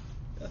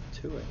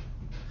 To it.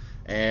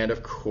 And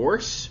of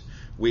course,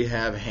 we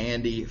have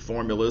handy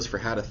formulas for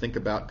how to think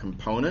about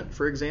component.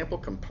 For example,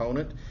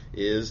 component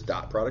is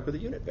dot product with a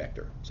unit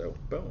vector. So,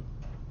 boom.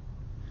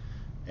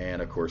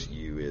 And of course,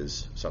 U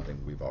is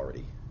something we've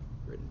already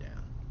written down.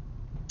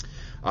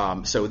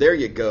 So there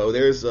you go.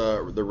 There's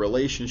the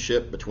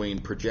relationship between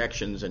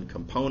projections and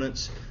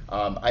components.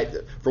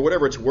 For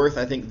whatever it's worth,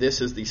 I think this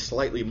is the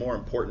slightly more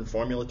important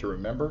formula to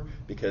remember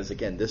because,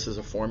 again, this is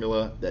a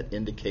formula that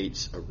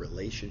indicates a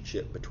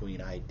relationship between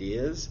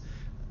ideas.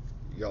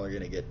 Y'all are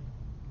going to get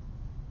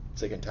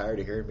sick and tired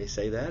of hearing me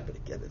say that, but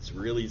again, it's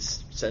really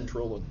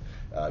central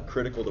and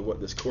critical to what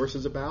this course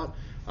is about.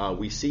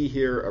 We see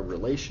here a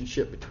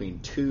relationship between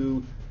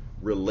two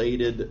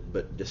related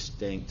but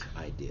distinct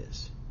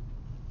ideas.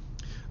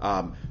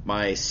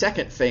 My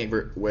second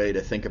favorite way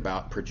to think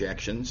about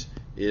projections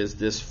is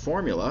this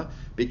formula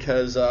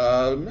because,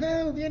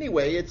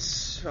 anyway,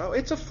 it's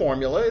a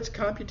formula. It's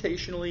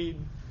computationally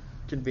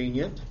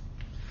convenient.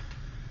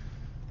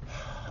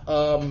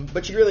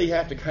 But you really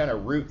have to kind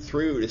of root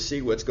through to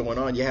see what's going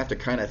on. You have to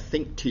kind of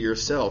think to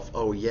yourself,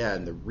 oh, yeah,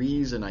 and the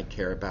reason I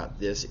care about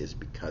this is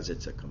because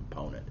it's a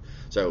component.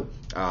 So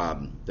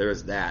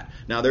there's that.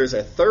 Now, there's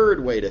a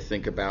third way to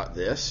think about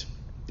this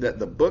that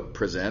the book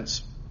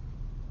presents.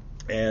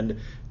 And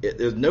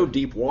there's no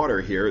deep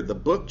water here. The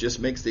book just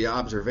makes the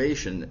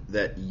observation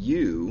that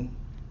U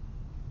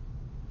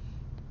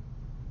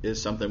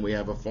is something we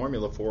have a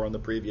formula for on the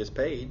previous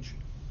page.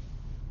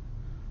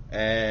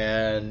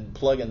 And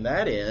plugging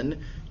that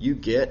in, you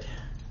get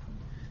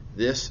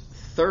this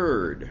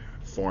third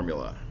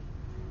formula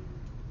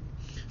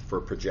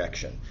for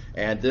projection.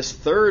 And this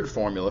third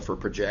formula for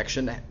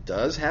projection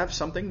does have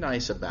something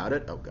nice about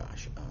it. Oh,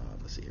 gosh.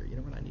 Let's see here. You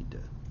know what? I need to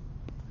do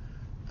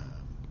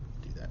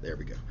that. There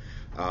we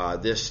go.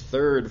 This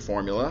third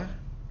formula,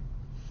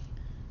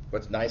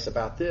 what's nice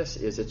about this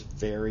is it's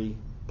very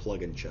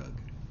plug and chug.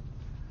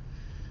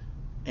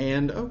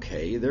 And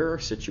okay, there are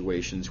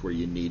situations where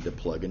you need to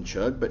plug and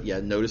chug, but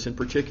yeah, notice in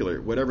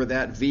particular, whatever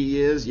that V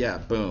is, yeah,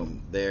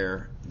 boom,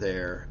 there.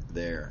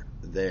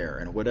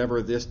 And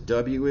whatever this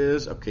W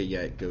is, okay,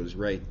 yeah, it goes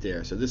right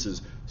there. So this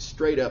is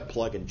straight up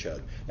plug and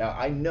chug. Now,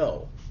 I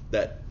know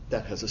that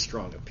has a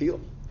strong appeal,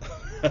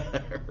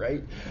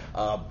 right?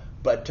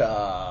 But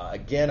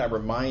again, I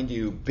remind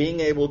you,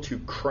 being able to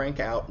crank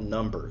out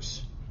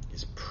numbers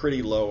is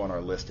pretty low on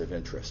our list of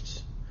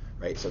interests,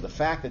 right? So the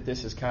fact that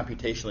this is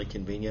computationally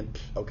convenient,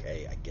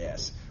 okay, I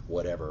guess,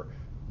 whatever.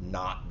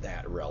 not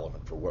that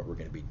relevant for what we're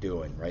going to be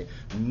doing, right?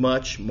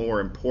 Much more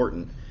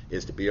important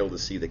is to be able to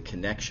see the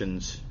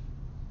connections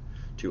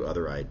to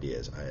other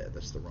ideas.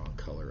 That's the wrong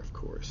color, of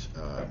course.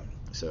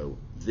 So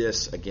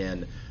this,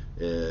 again,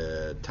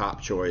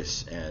 top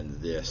choice, and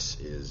this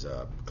is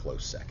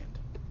close second.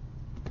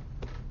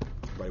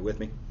 Everybody with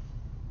me?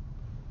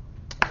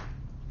 All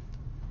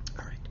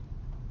right.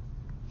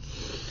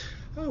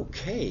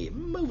 Okay,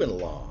 moving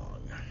along.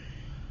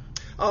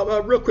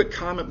 A real quick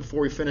comment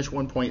before we finish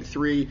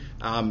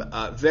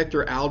 1.3.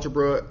 Vector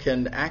algebra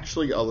can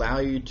actually allow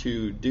you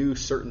to do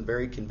certain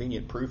very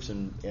convenient proofs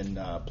in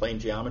plane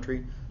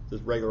geometry, the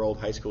regular old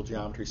high school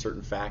geometry,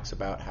 certain facts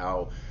about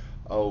how,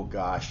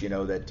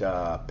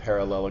 that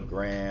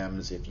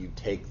parallelograms, if you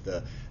take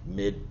the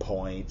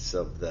midpoints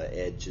of the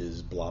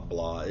edges, blah,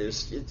 blah.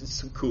 It's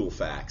some cool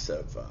facts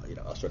of,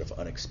 sort of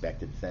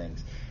unexpected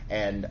things.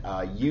 And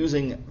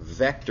using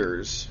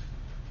vectors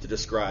to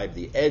describe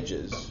the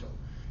edges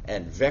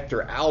and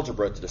vector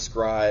algebra to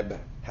describe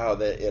how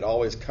it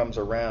always comes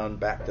around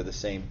back to the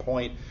same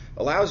point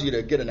allows you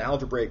to get an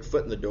algebraic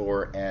foot in the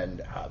door,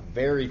 and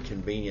very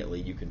conveniently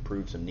you can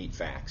prove some neat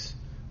facts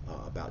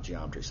about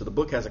geometry. So the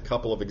book has a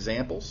couple of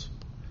examples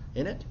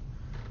in it,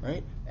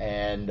 right?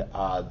 And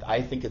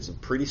I think it's a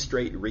pretty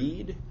straight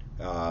read.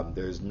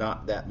 There's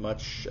not that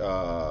much.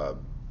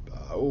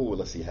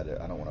 Let's see. I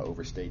don't want to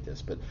overstate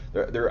this, but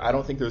I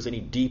don't think there's any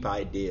deep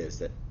ideas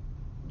that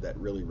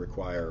really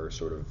require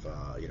sort of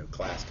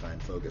class time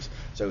focus.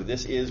 So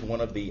this is one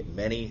of the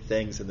many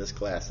things in this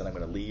class that I'm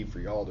going to leave for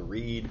y'all to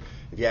read.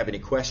 If you have any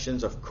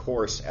questions, of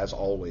course, as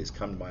always,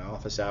 come to my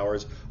office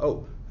hours.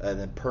 Oh, and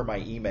then per my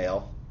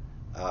email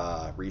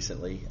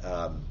recently,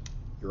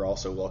 you're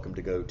also welcome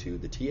to go to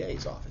the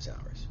TA's office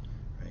hours.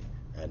 Right?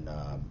 And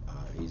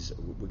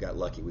we got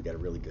lucky. We got a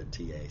really good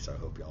TA, so I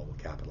hope y'all will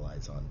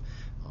capitalize on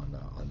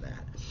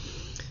that.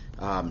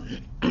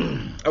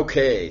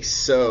 Okay,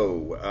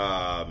 so,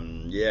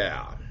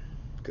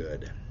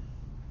 good.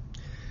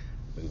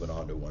 Moving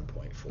on to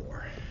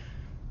 1.4.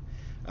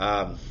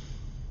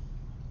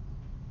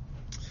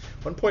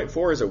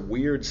 1.4 is a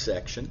weird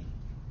section.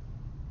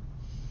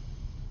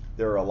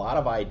 There are a lot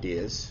of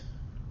ideas.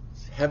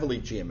 It's heavily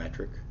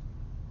geometric.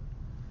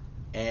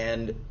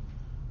 And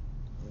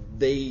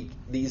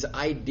these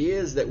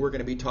ideas that we're going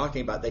to be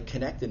talking about, they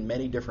connect in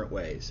many different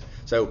ways.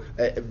 So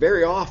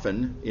very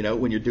often,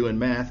 when you're doing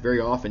math,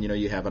 very often,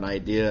 you have an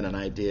idea and an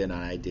idea and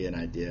an idea and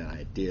an idea and an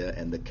idea,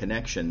 and the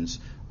connections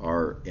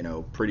are,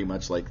 pretty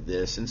much like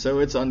this. And so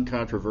it's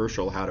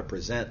uncontroversial how to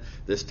present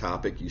this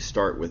topic. You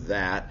start with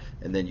that,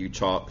 and then you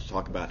talk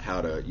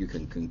about you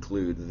can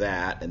conclude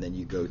that, and then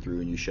you go through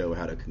and you show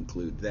how to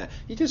conclude that.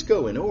 You just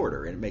go in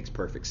order, and it makes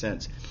perfect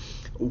sense.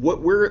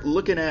 What we're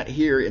looking at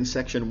here in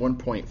section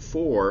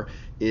 1.4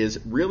 is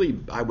really,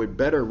 I would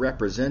better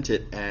represent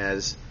it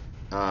as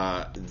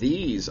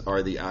these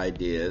are the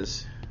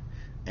ideas,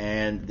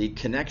 and the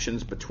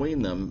connections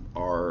between them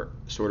are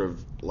sort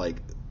of like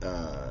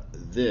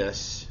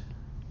this.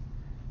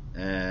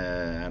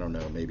 I don't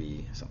know,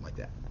 maybe something like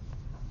that.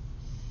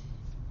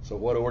 So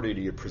what order do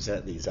you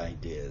present these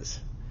ideas?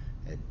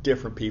 And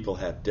different people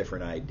have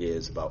different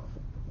ideas about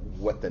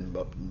what the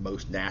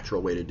most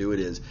natural way to do it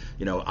is.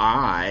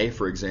 I,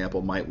 for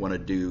example, might want to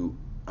do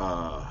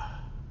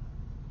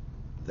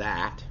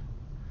that.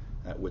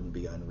 That wouldn't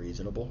be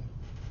unreasonable.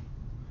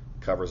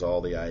 Covers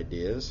all the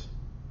ideas.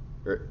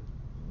 Or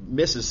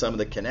misses some of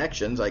the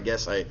connections. I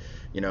guess I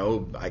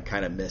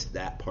kind of missed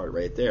that part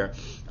right there.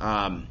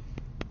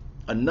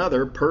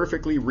 Another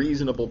perfectly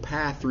reasonable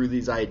path through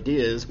these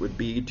ideas would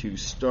be to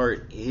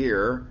start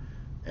here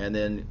and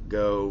then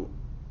go,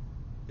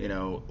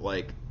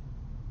 like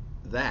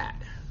that.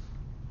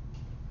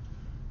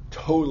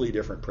 Totally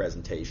different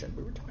presentation.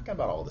 We were talking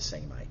about all the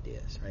same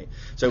ideas, right?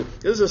 So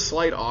there's a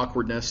slight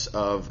awkwardness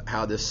of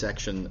how this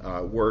section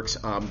works.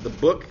 The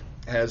book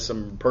has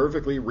some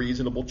perfectly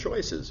reasonable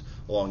choices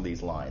along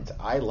these lines.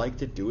 I like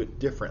to do it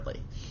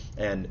differently.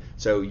 And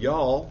so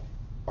y'all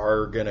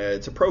are going to,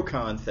 it's a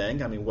pro-con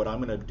thing. I mean, what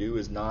I'm going to do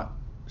is not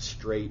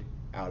straight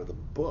out of the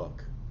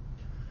book.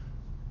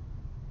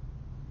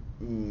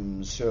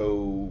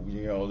 So,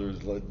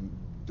 there's like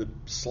the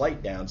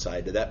slight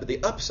downside to that, but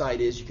the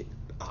upside is you get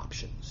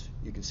options.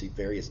 You can see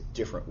various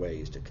different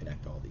ways to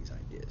connect all these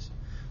ideas.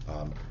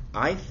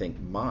 I think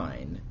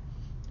mine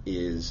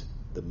is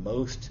the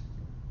most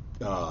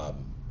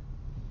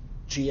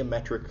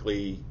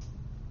geometrically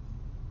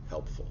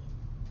helpful.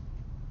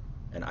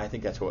 And I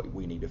think that's what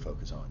we need to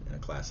focus on in a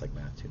class like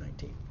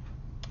Math219.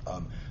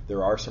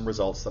 There are some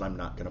results that I'm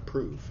not going to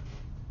prove.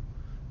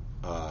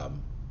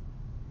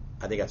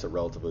 I think that's a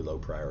relatively low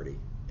priority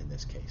in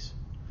this case.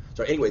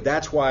 So anyway,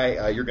 that's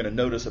why you're going to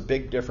notice a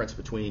big difference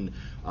between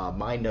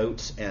my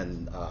notes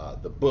and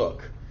the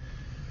book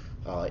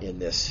in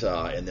this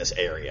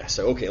area.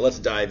 So okay, let's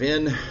dive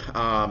in.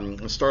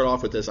 Let's start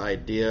off with this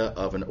idea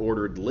of an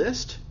ordered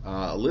list.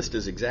 A list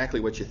is exactly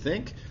what you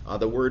think.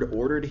 The word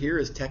ordered here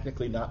is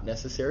technically not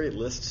necessary.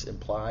 Lists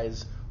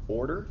implies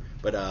order,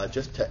 but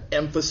just to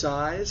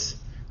emphasize,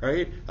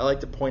 right? I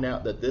like to point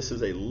out that this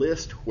is a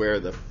list where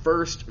the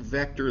first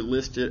vector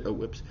listed,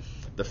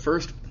 the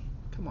first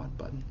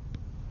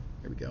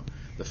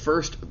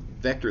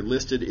vector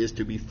listed is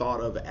to be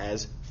thought of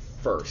as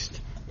first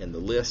in the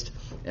list,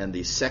 and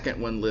the second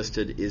one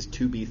listed is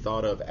to be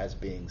thought of as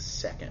being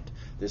second.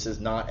 This is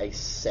not a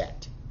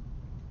set.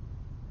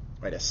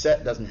 Right? A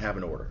set doesn't have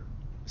an order.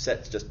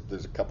 Set's just,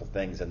 there's a couple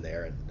things in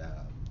there, and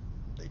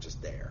they're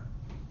just there.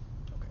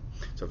 Okay.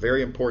 So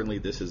very importantly,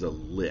 this is a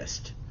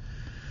list.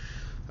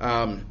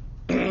 So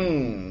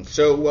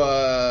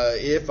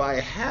if I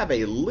have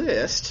a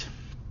list,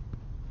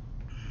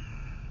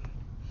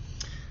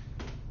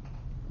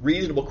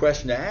 reasonable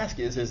question to ask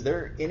is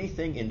there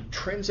anything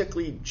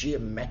intrinsically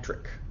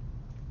geometric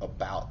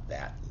about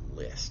that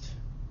list?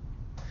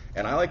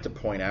 And I like to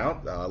point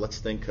out, let's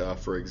think,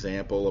 for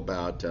example,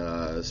 about,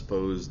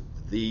 suppose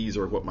these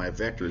are what my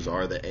vectors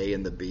are, the A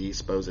and the B.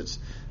 Suppose it's,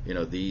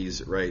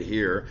 these right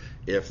here.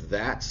 If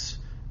that's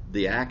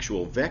the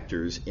actual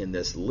vectors in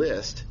this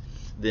list,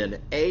 then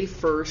A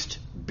first,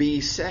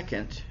 B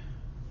second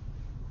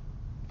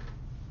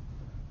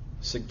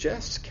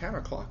suggests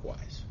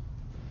counterclockwise.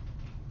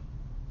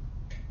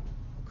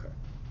 Okay.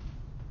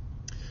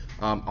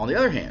 On the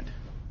other hand,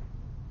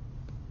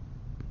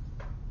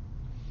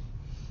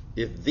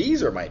 if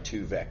these are my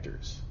two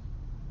vectors,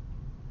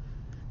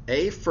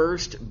 A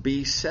first,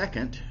 B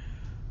second,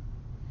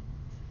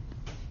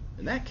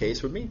 in that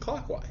case would mean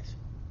clockwise.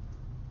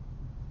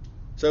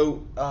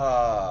 So,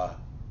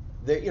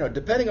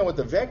 depending on what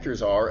the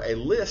vectors are, a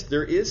list,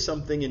 there is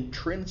something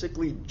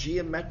intrinsically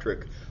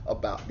geometric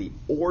about the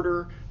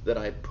order that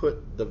I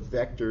put the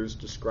vectors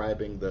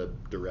describing the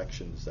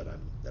directions that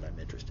I'm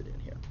interested in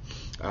here.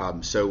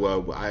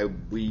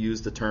 We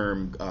use the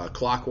term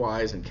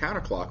clockwise and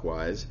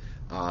counterclockwise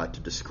to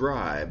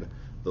describe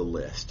the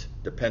list,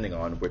 depending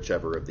on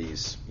whichever of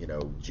these,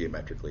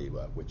 geometrically,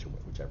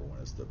 whichever one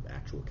is the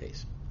actual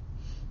case.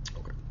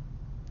 Okay.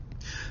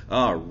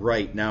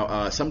 Right.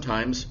 Now,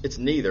 sometimes it's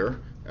neither.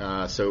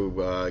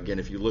 Again,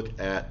 if you look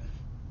at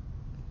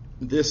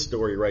this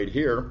story right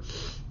here,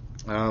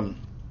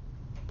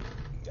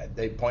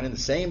 they point in the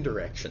same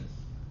direction.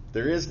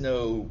 There is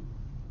no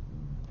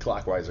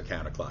clockwise or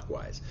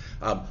counterclockwise.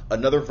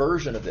 Another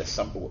version of this,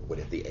 what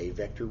if the A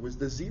vector was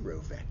the zero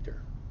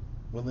vector?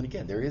 Well, then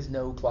again, there is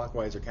no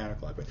clockwise or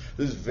counterclockwise.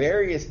 There's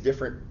various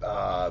different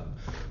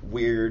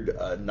weird,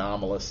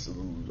 anomalous,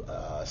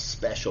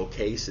 special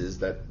cases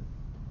that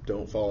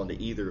don't fall into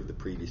either of the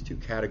previous two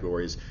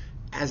categories.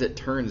 As it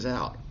turns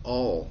out,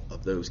 all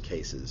of those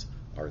cases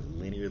are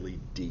linearly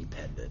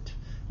dependent.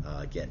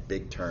 Again,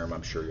 big term,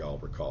 I'm sure y'all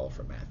recall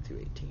from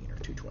Math219 or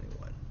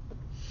 221.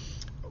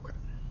 Okay.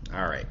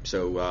 All right.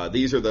 So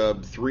these are the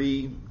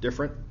three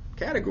different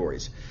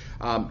categories.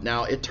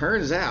 Now, it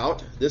turns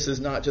out this is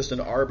not just an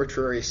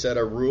arbitrary set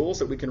of rules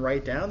that we can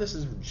write down. This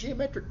is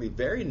geometrically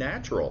very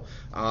natural.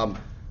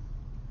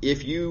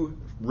 If you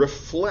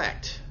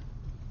reflect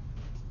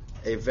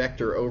a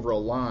vector over a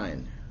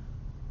line,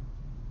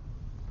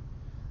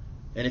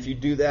 and if you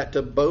do that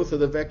to both of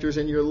the vectors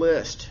in your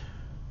list,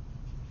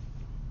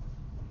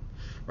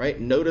 right,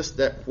 notice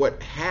that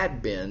what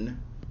had been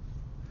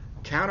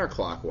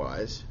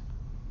counterclockwise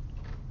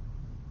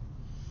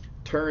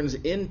turns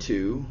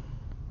into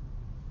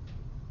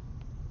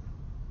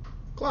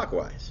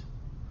clockwise.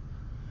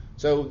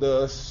 So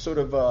the sort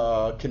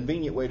of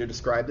convenient way to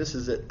describe this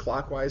is that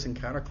clockwise and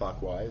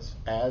counterclockwise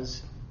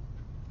as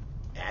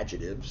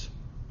adjectives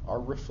are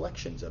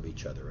reflections of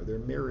each other, or they're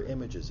mirror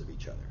images of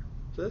each other.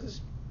 So this is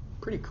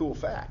a pretty cool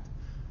fact.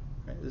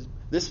 Right?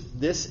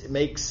 This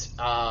makes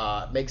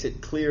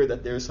it clear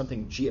that there's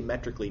something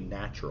geometrically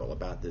natural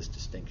about this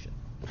distinction.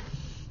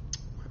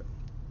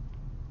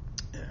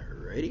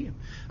 Alrighty.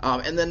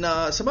 And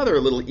then some other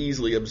little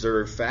easily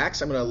observed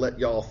facts. I'm going to let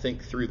y'all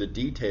think through the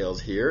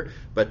details here,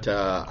 but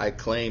I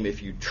claim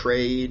if you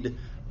trade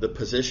the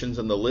positions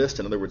on the list,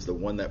 in other words, the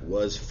one that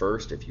was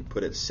first, if you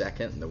put it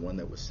second, and the one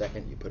that was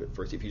second, you put it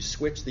first. If you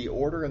switch the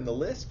order in the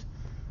list,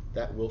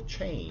 that will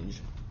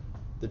change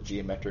the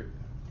geometric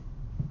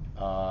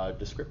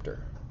descriptor.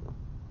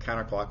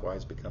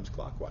 Counterclockwise becomes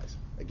clockwise.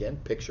 Again,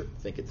 picture,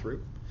 think it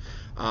through.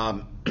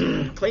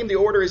 Claim the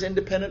order is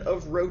independent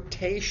of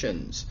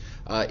rotations.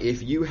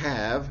 If you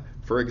have,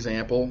 for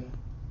example,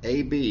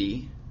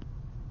 AB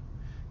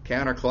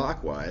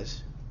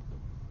counterclockwise,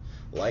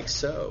 like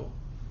so,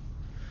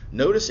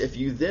 notice if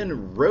you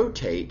then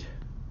rotate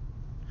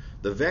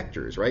the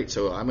vectors, right?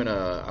 So I'm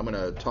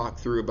gonna talk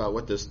through about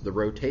what the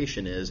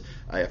rotation is.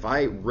 If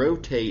I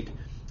rotate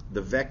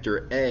the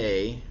vector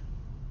A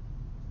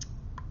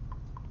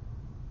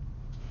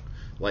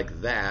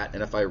like that,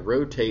 and if I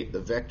rotate the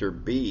vector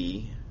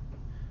B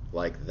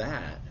like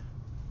that,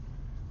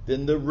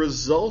 then the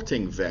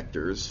resulting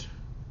vectors,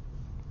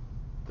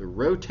 the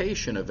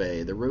rotation of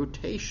A, the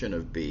rotation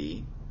of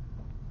B,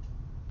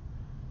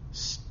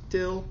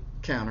 still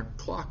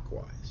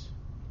counterclockwise.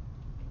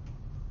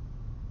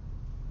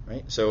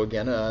 Right? So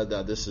again,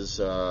 this is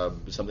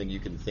something you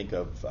can think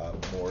of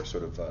more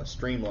sort of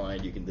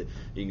streamlined. You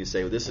can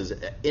say, well, this is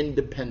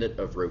independent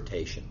of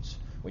rotations.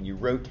 when you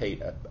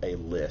rotate a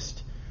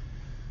list,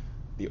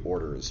 the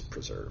order is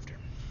preserved.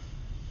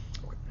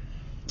 Okay.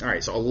 All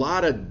right, so a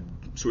lot of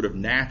sort of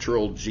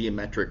natural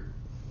geometric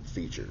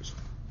features.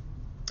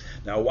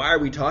 Now, why are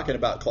we talking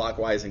about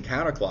clockwise and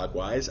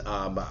counterclockwise?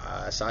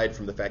 Aside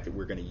from the fact that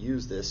we're going to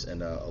use this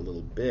in a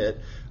little bit,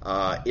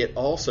 it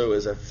also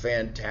is a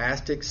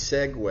fantastic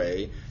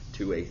segue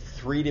to a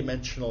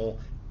three-dimensional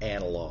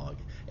analog.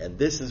 And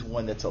this is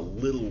one that's a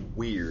little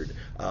weird.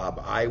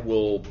 I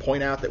will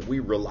point out that we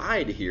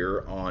relied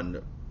here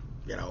on,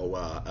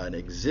 an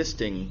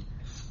existing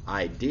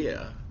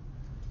idea.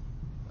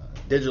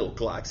 Digital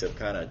clocks have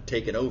kind of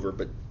taken over,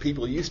 but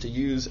people used to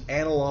use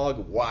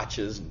analog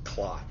watches and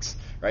clocks,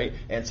 right?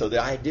 And so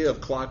the idea of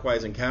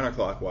clockwise and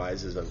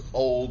counterclockwise is an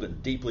old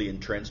and deeply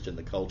entrenched in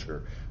the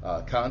culture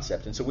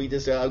concept. And so we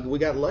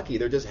got lucky.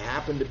 There just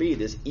happened to be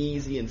this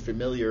easy and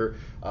familiar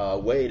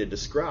way to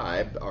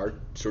describe our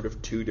sort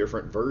of two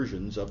different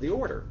versions of the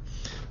order.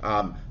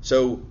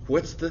 So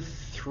what's the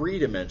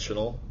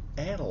three-dimensional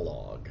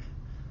analog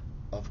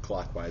of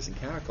clockwise and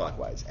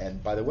counterclockwise?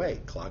 And by the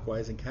way,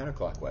 clockwise and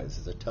counterclockwise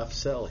is a tough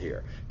sell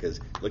here, because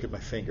look at my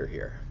finger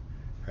here,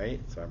 right?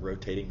 So I'm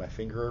rotating my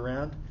finger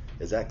around.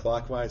 Is that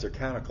clockwise or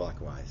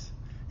counterclockwise?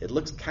 It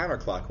looks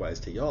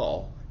counterclockwise to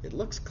y'all. It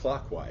looks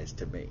clockwise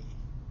to me,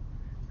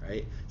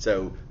 right?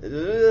 So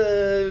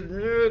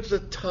it's a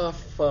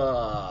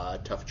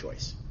tough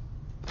choice.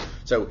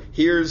 So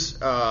here's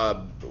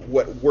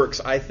what works,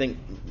 I think,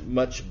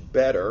 much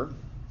better.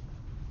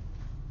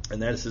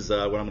 And this is what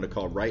I'm going to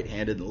call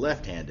right-handed and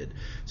left-handed.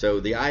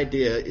 So the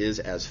idea is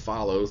as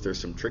follows. There's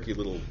some tricky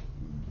little...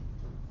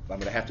 I'm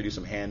going to have to do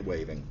some hand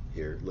waving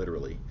here,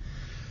 literally.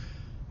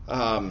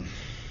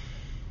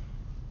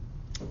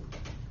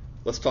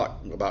 Let's talk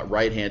about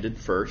right-handed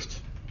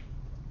first.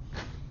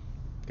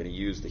 I'm going to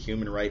use the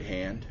human right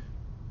hand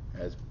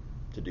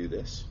to do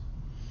this.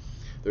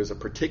 There's a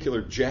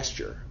particular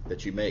gesture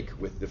that you make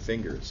with the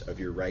fingers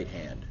of your right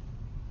hand.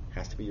 It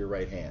has to be your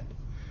right hand.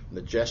 And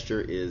the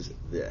gesture is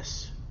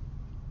this.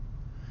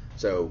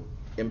 So,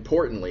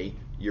 importantly,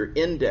 your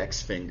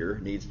index finger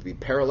needs to be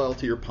parallel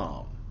to your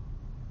palm.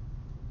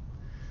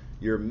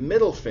 Your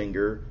middle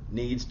finger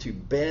needs to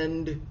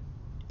bend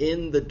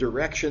in the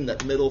direction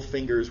that middle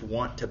fingers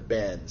want to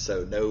bend.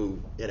 So no,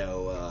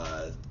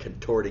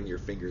 contorting your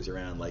fingers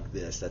around like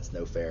this. That's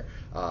no fair.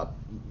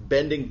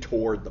 Bending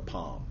toward the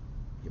palm,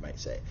 you might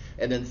say.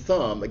 And then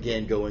thumb,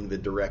 again, going the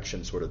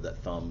direction sort of that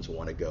thumbs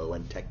want to go.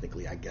 And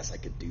technically, I guess I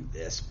could do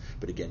this.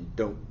 But again,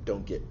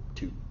 don't get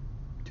too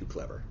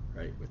clever,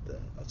 right?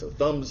 So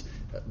thumbs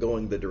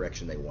going the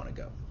direction they want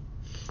to go.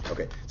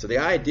 Okay, so the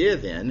idea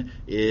then,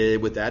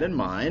 with that in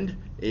mind,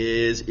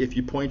 is if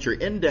you point your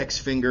index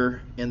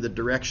finger in the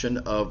direction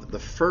of the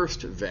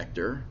first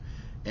vector,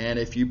 and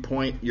if you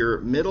point your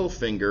middle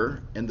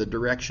finger in the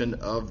direction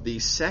of the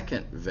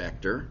second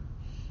vector.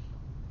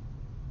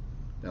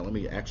 Now let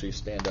me actually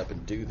stand up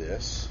and do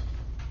this.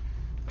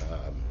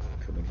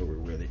 Coming over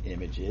where the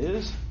image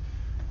is.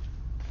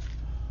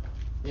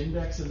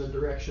 Index in the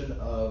direction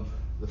of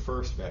the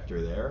first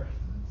vector there.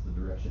 That's the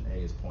direction A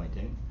is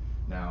pointing.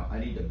 Now, I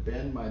need to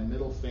bend my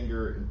middle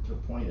finger to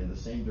point in the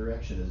same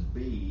direction as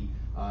B.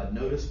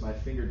 Notice my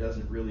finger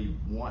doesn't really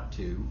want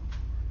to,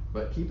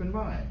 but keep in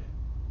mind,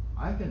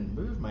 I can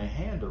move my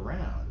hand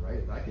around,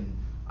 right?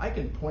 I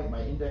can point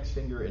my index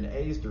finger in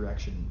A's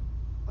direction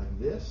like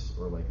this,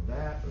 or like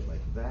that, or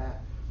like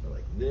that, or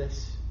like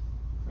this,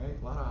 right?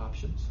 A lot of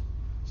options.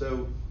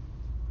 So,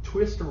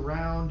 twist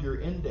around your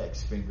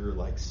index finger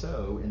like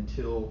so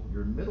until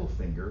your middle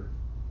finger,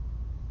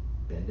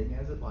 bending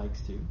as it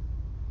likes to,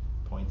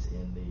 points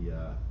in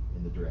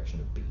the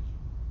direction of B.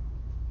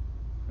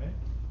 Right?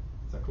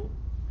 Is that cool?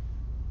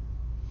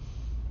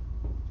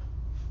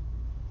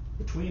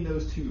 Between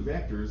those two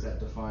vectors,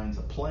 that defines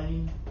a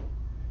plane.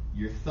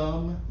 Your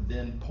thumb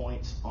then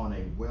points on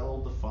a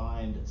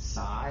well-defined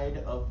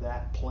side of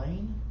that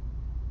plane.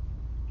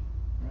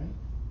 Right?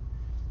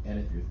 And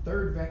if your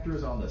third vector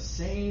is on the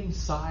same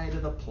side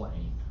of the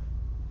plane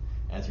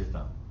as your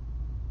thumb,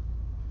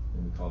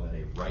 then we call that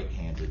a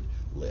right-handed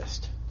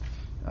list.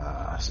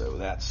 So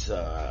that's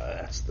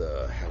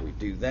how we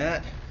do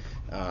that.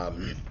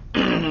 And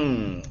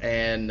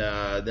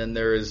then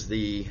there is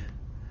the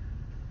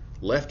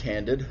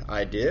left-handed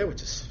idea,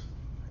 which is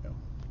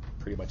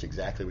pretty much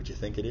exactly what you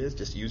think it is.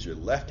 Just use your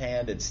left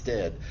hand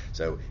instead.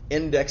 So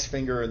index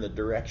finger in the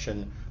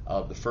direction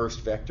of the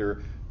first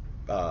vector,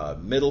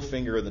 middle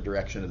finger in the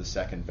direction of the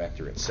second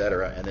vector,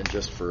 etc. And then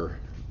just for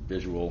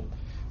visual,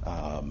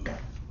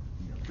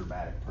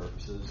 dramatic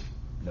purposes,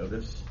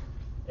 notice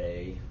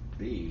A,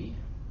 B,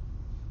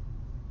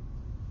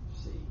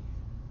 C.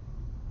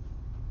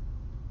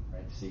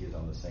 Right? C is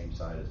on the same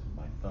side as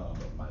my thumb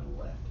of my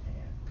left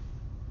hand.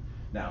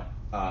 Now,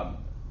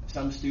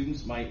 some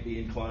students might be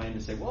inclined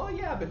to say, well,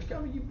 yeah, but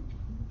you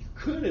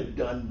could have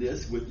done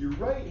this with your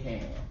right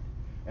hand.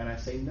 And I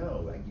say,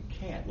 no, you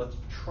can't. Let's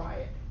try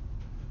it.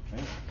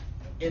 Right?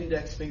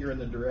 Index finger in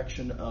the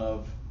direction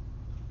of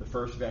the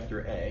first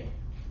vector A.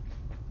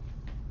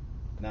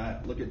 Now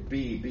look at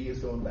B. B is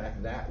going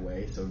back that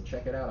way, so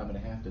check it out. I'm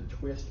going to have to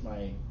twist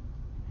my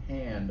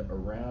hand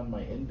around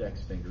my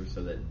index finger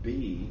so that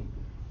B,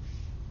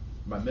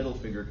 my middle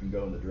finger, can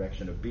go in the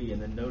direction of B.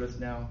 And then notice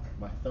now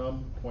my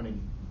thumb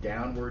pointing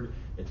downward.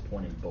 It's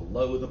pointing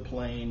below the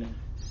plane.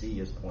 C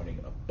is pointing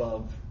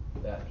above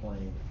that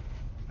plane.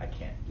 I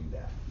can't do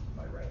that with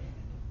my right hand.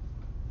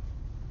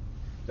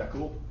 Is that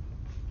cool?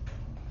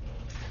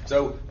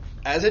 So,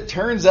 as it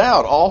turns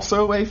out,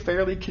 also a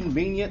fairly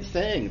convenient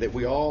thing that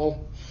we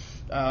all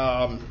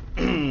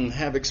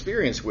have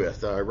experience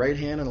with, right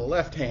hand and a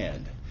left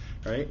hand,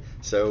 right?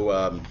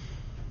 So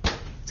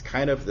it's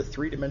kind of the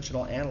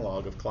three-dimensional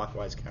analog of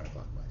clockwise,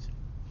 counterclockwise.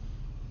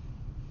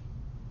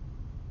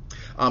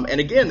 And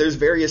again, there's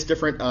various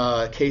different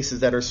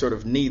cases that are sort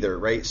of neither,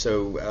 right?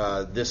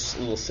 So this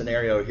little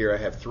scenario here, I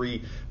have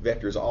three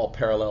vectors all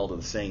parallel to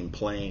the same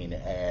plane,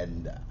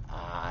 and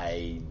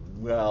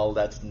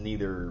that's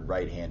neither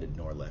right-handed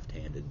nor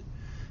left-handed.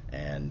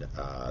 And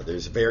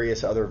there's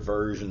various other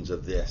versions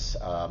of this.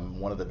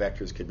 One of the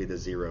vectors could be the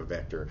zero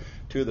vector.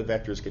 Two of the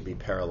vectors could be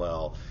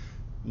parallel.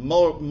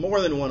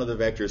 More than one of the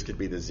vectors could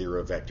be the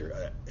zero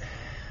vector.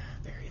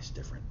 Various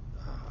different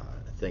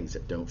things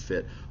that don't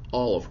fit,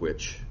 all of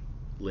which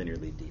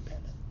linearly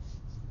dependent.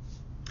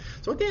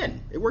 So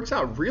again, it works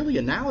out really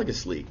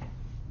analogously.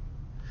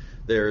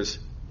 There's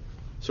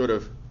sort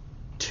of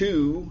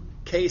two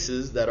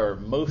cases that are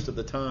most of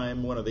the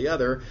time one or the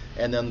other,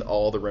 and then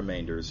all the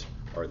remainders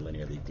are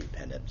linearly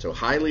dependent. So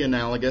highly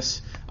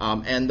analogous,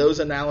 and those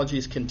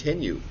analogies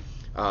continue.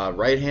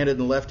 Right-handed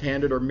and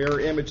left-handed are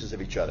mirror images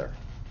of each other.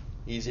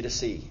 Easy to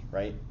see,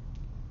 right?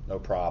 No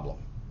problem.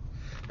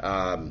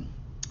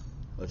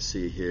 Let's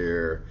see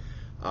here.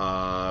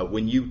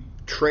 When you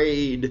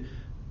trade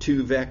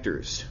two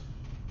vectors,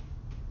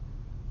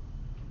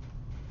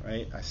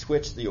 right? I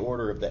switch the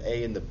order of the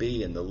A and the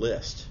B in the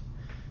list,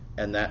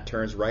 and that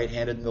turns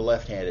right-handed into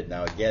left-handed.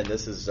 Now, again,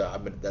 this is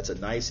that's a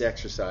nice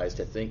exercise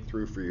to think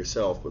through for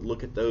yourself. But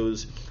look at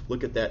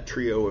that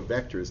trio of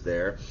vectors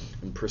there,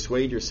 and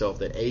persuade yourself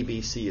that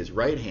ABC is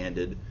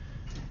right-handed,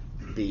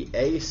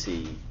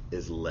 BAC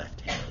is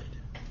left-handed.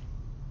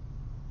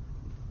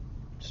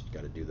 Just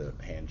got to do the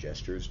hand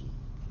gestures and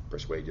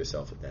persuade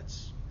yourself that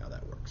that's how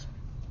that works.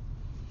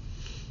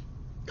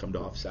 Come to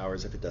office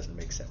hours if it doesn't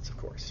make sense, of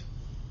course.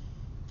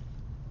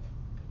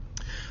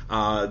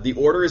 The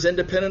order is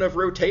independent of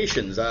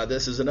rotations.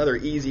 This is another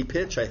easy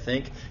pitch, I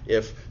think.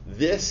 If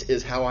this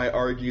is how I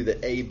argue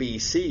that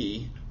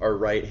ABC are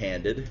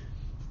right-handed,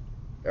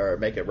 or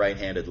make a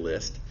right-handed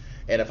list,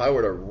 and if I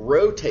were to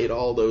rotate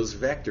all those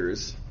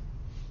vectors,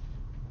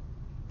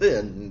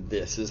 then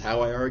this is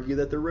how I argue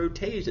that the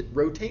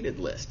rotated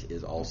list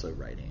is also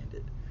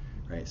right-handed.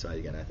 Right? So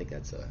again, I think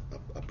that's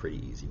a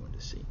pretty easy one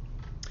to see.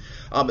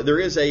 There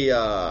is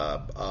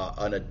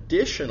an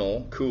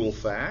additional cool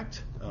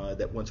fact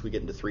that once we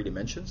get into three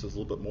dimensions, there's a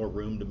little bit more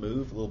room to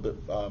move, a little bit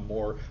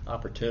more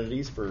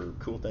opportunities for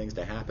cool things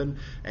to happen.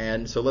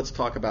 And so let's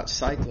talk about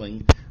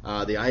cycling.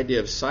 The idea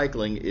of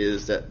cycling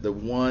is that the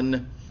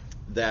one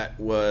that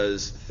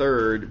was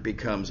third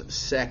becomes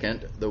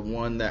second, the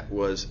one that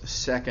was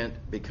second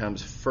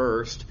becomes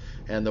first,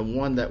 and the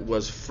one that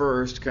was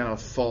first kind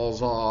of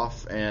falls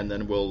off, and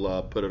then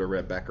we'll put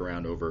it back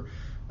around over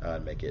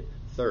and make it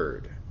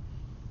third.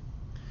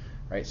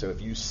 Right, so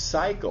if you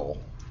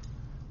cycle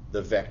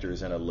the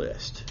vectors in a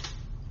list,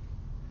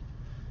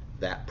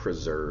 that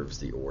preserves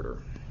the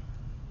order.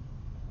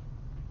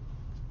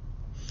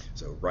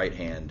 So right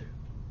hand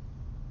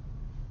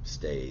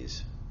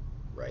stays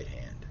right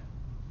hand.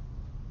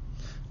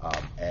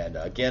 And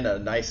again, a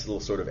nice little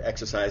sort of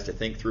exercise to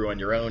think through on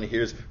your own.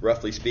 Here's,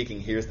 roughly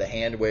speaking, here's the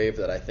hand wave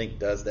that I think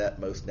does that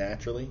most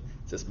naturally.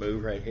 It's this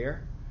move right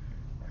here.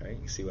 All right,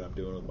 you see what I'm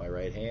doing with my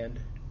right hand.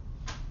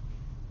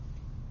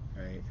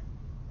 All right.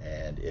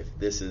 And if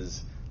this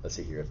is, let's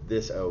see here, if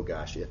this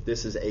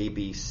is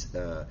ABC,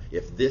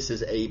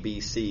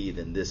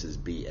 then this is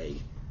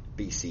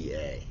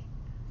BCA.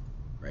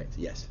 Right?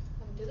 Yes?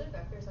 Do the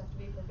vectors have to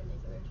be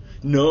perpendicular to each other?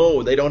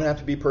 No, they don't have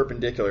to be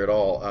perpendicular at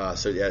all.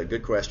 So yeah,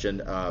 good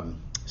question.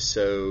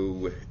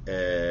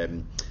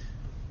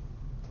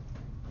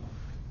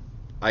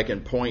 I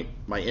can point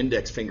my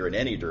index finger in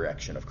any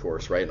direction, of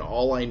course, right? And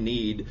all I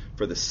need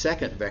for the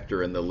second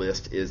vector in the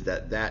list is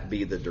that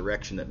be the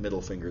direction that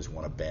middle fingers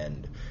want to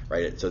bend,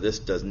 right? So this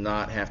does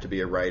not have to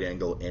be a right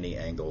angle. Any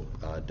angle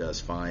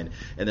does fine.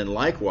 And then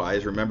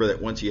likewise, remember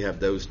that once you have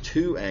those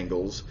two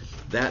angles,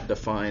 that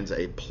defines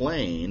a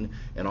plane,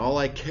 and all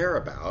I care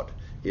about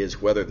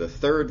is whether the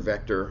third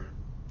vector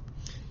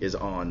is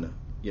on,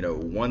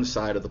 one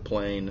side of the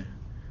plane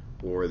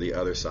or the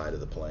other side of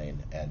the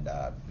plane, and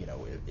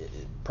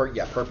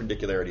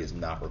perpendicularity is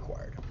not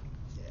required.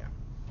 Yeah.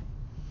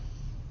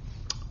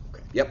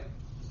 Okay. Yep.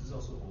 Does this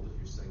also hold if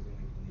you're cycling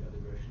in the other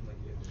direction,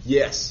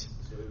 Yes.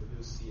 So if it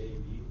was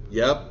CAB.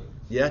 Yep.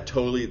 Yeah,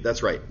 totally.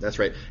 That's right.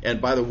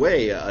 And by the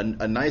way, a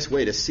nice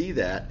way to see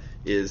that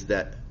is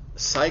that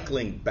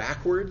cycling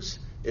backwards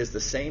is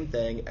the same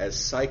thing as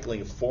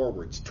cycling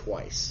forwards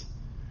twice.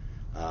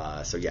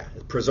 So yeah,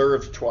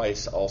 preserved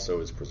twice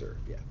also is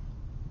preserved. Yeah.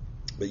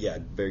 But yeah,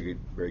 very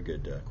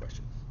good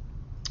question.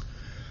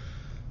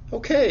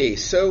 Okay,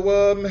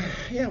 so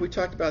we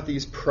talked about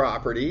these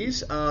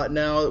properties.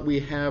 Now that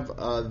we have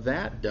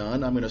that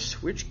done, I'm going to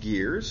switch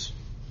gears.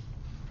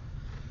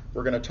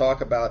 We're going to talk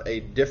about a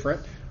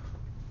different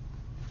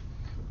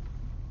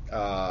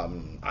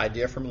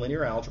idea from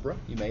linear algebra.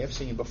 You may have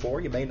seen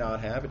before, you may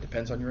not have. It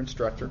depends on your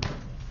instructor.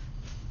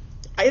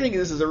 I think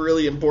this is a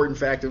really important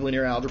fact of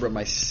linear algebra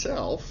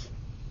myself.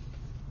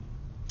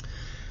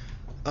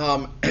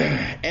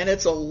 And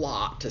it's a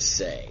lot to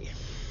say.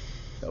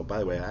 Oh, by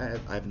the way,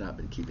 I've not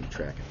been keeping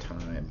track of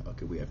time.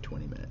 Okay, we have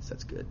 20 minutes.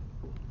 That's good.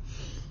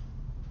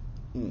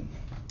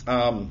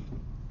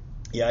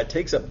 It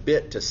takes a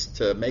bit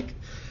to make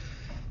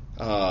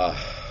the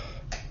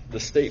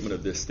statement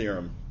of this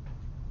theorem.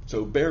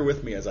 So bear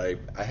with me as I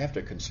have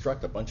to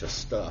construct a bunch of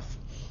stuff.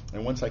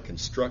 And once I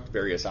construct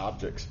various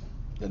objects,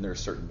 then there are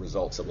certain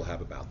results that we'll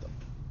have about them.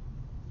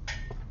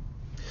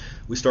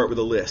 We start with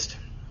a list.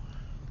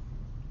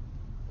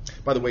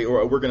 By the way,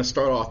 we're going to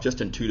start off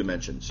just in 2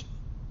 dimensions.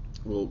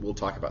 We'll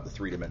talk about the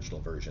 3-dimensional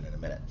version in a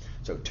minute.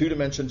 So 2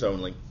 dimensions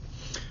only.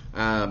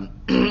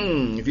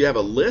 If you have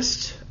a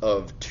list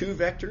of 2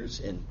 vectors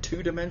in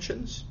 2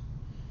 dimensions,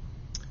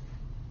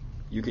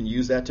 you can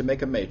use that to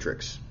make a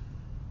matrix.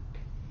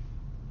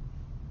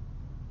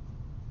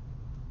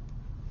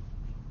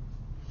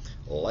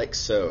 Like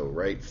so,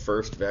 right?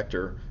 First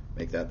vector,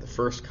 make that the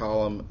first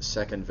column.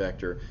 Second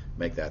vector,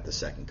 make that the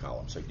second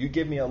column. So if you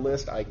give me a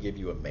list, I give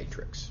you a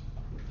matrix.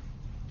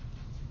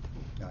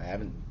 Now, I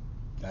haven't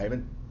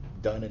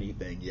done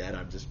anything yet.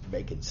 I'm just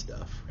making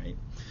stuff, right?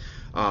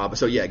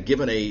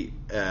 Given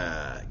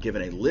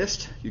a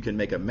list, you can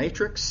make a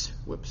matrix.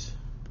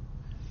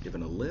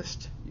 Given a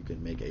list, you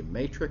can make a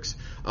matrix.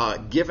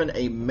 Given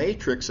a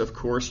matrix, of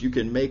course, you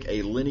can make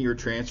a linear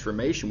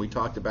transformation. We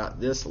talked about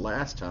this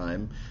last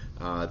time.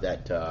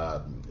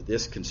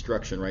 This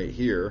construction right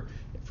here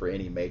for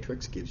any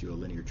matrix gives you a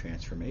linear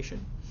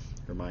transformation.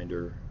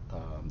 Reminder,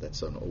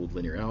 that's an old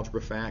linear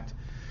algebra fact.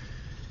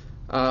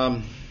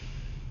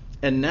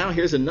 And now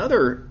here's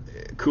another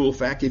cool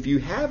fact. If you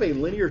have a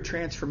linear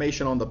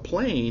transformation on the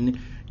plane,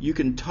 you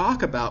can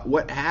talk about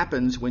what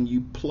happens when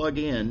you plug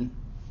in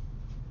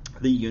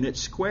the unit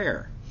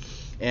square.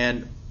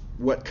 And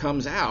what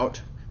comes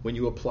out when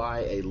you apply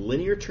a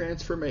linear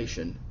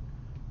transformation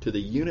to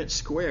the unit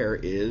square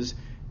is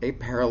a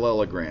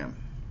parallelogram.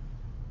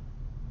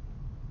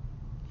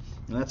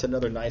 And that's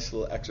another nice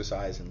little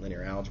exercise in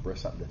linear algebra,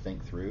 something to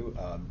think through. You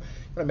want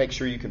to make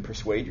sure you can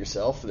persuade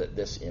yourself that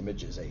this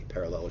image is a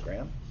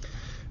parallelogram.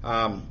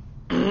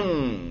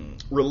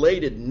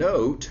 Related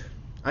note,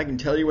 I can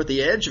tell you what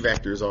the edge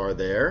vectors are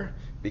there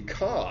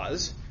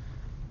because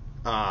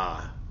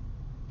I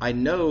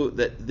know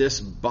that this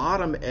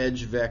bottom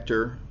edge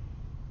vector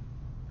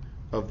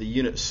of the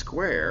unit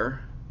square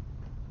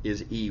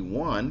is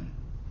E1.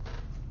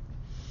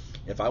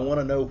 If I want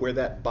to know where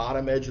that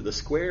bottom edge of the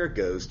square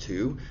goes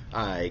to,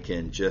 I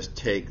can just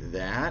take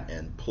that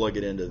and plug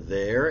it into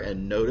there,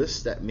 and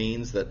notice that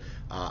means that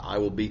I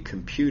will be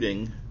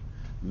computing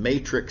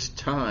matrix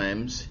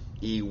times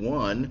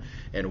E1.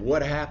 And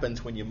what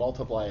happens when you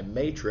multiply a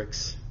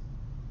matrix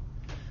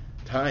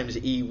times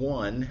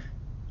E1?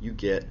 You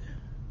get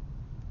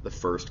the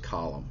first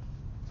column.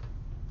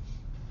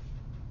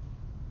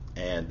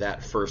 And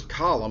that first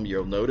column,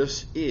 you'll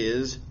notice,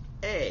 is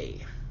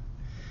A.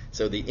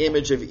 So the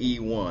image of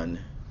E1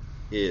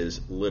 is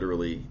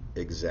literally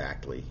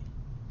exactly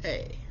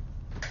A.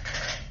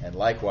 And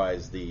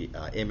likewise, the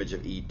image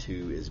of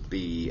E2 is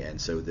B,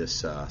 and so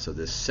this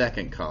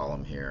second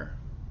column here,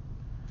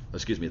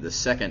 the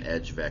second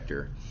edge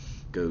vector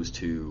goes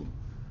to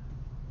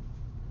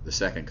the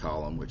second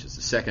column, which is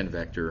the second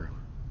vector,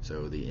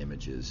 so the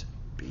image is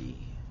B.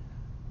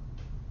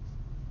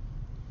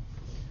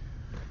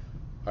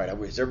 All right,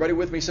 is everybody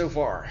with me so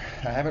far?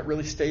 I haven't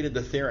really stated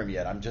the theorem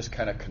yet. I'm just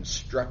kind of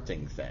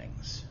constructing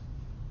things.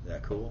 Is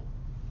that cool?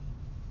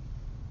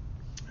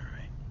 All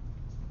right.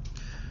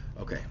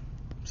 Okay,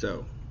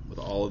 so with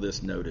all of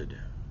this noted,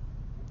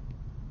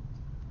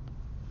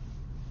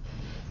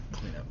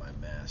 clean up my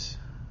mess.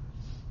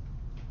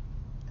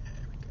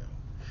 There we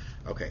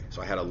go. Okay,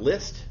 so I had a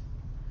list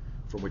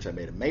from which I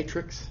made a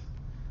matrix,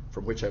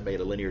 from which I made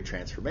a linear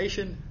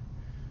transformation,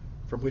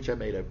 from which I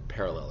made a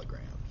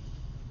parallelogram.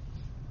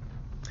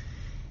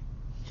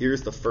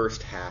 Here's the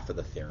first half of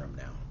the theorem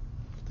now.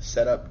 The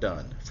setup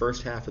done.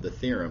 First half of the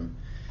theorem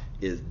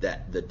is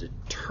that the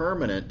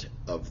determinant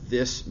of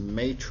this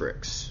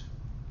matrix,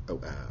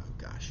 that's not what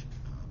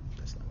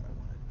I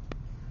wanted.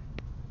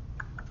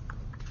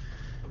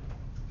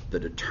 The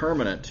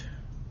determinant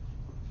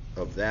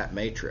of that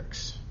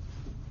matrix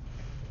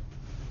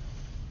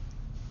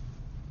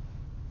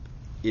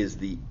is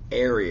the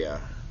area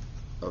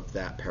of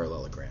that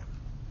parallelogram.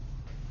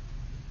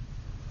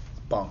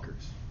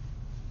 Bonkers.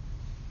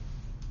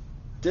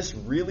 This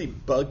really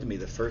bugged me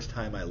the first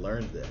time I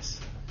learned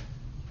this.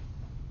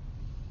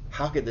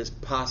 How could this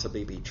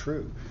possibly be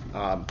true?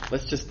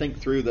 Let's just think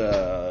through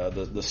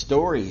the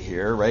story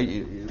here, right?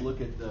 You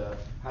look at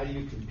how do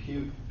you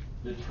compute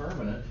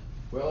determinant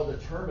Well,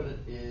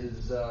 determinant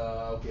is,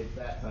 okay, it's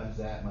that times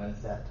that minus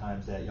that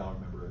times that. Y'all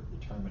remember a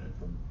determinant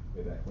from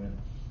way back when.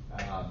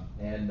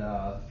 And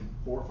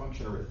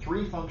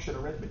three function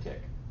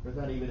arithmetic. There's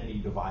not even any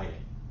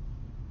dividing.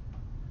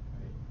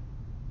 Right?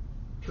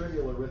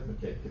 Trivial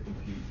arithmetic to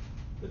compute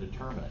the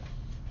determinant.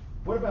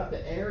 What about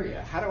the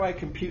area? How do I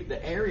compute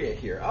the area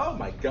here? Oh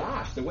my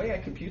gosh, the way I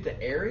compute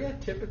the area,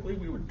 typically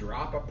we would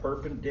drop a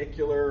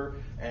perpendicular,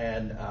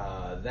 and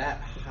that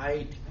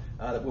height,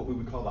 what we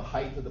would call the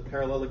height of the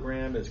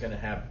parallelogram, is going to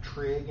have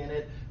trig in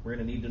it. We're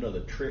going to need to know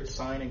the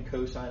sine and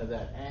cosine of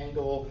that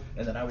angle,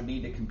 and then I would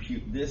need to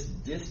compute this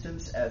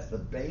distance as the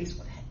base.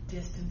 Well, that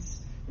distance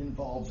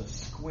involves a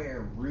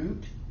square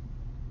root.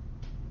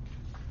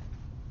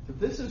 So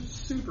this is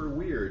super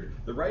weird.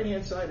 The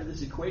right-hand side of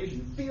this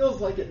equation feels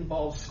like it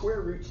involves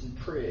square roots and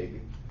trig,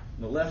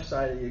 and the left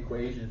side of the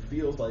equation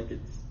feels like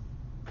it's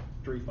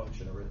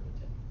three-function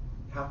arithmetic.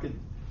 How could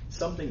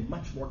something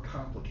much more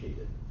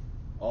complicated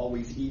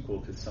always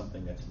equal to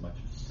something that's much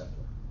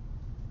simpler?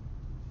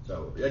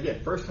 So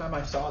again, first time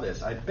I saw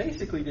this, I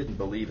basically didn't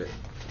believe it.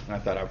 And I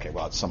thought, okay,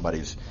 well, it's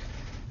somebody's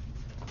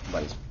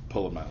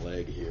pulling my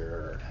leg here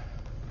or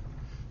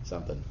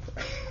something.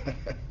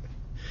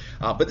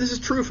 But this is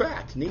true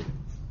fact. Neat.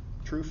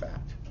 True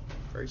fact.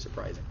 Very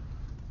surprising.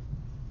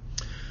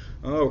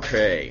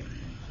 Okay.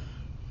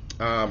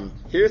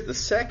 Here's the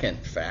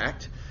second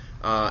fact.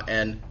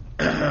 And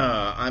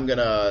I'm going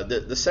to...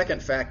 The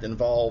second fact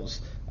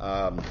involves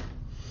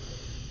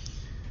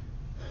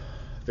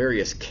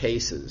various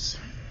cases.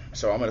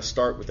 So I'm going to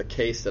start with the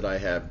case that I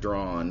have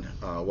drawn.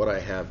 What I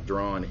have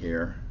drawn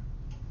here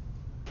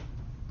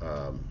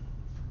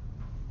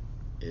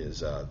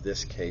is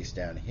this case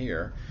down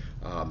here.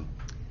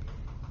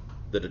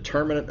 The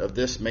determinant of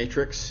this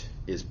matrix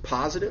is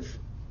positive,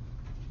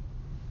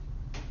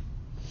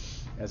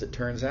 as it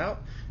turns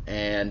out.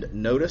 And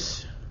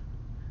notice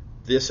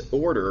this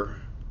order,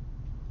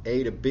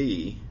 A to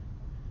B,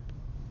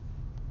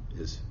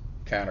 is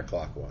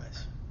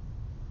counterclockwise.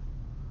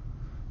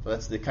 So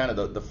that's the kind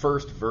of the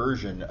first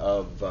version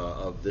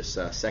of this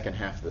second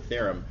half of the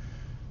theorem.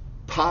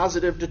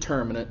 Positive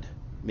determinant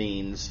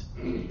means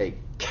a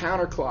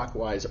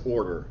counterclockwise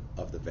order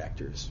of the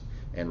vectors.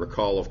 And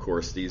recall, of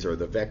course, these are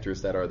the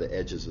vectors that are the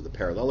edges of the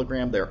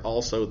parallelogram. They're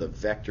also the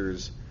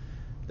vectors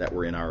that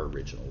were in our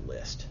original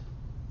list.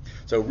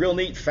 So real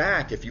neat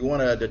fact, if you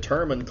want to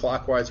determine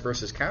clockwise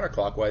versus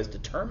counterclockwise,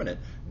 determinant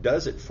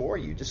does it for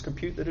you. Just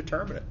compute the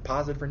determinant,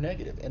 positive or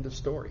negative, end of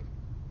story.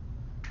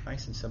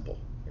 Nice and simple,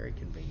 very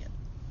convenient.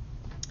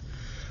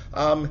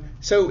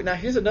 So now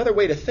here's another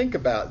way to think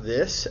about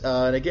this.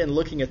 And again,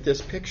 looking at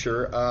this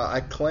picture,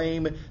 I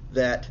claim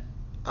that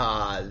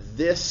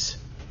this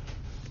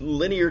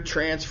linear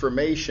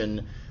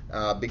transformation,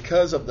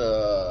 because of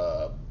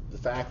the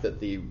fact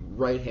that the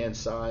right-hand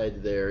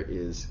side there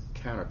is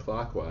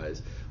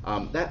counterclockwise,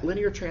 that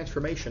linear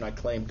transformation, I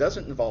claim,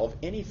 doesn't involve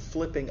any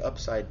flipping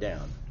upside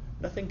down.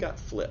 Nothing got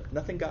flipped.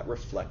 Nothing got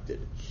reflected.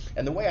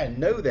 And the way I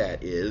know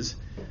that is,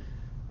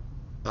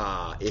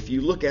 if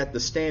you look at the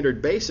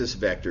standard basis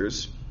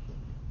vectors,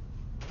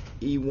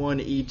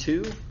 E1,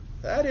 E2,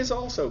 that is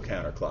also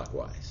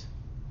counterclockwise.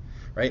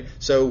 Right?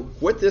 So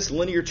what this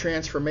linear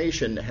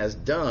transformation has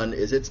done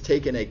is it's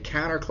taken a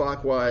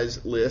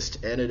counterclockwise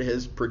list and it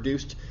has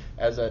produced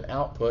as an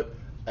output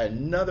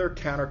another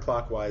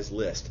counterclockwise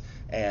list.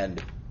 And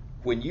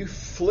when you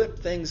flip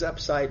things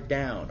upside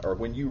down or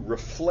when you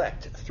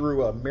reflect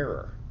through a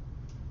mirror,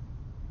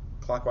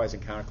 clockwise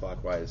and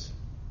counterclockwise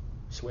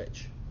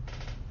switch.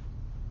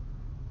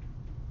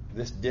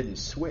 This didn't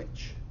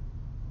switch.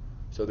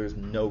 So there's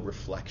no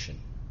reflection.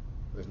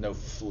 There's no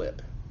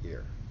flip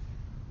here.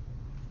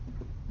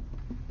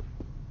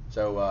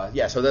 So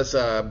so that's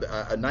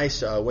a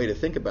nice way to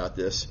think about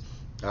this.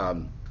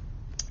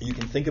 You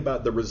can think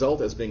about the result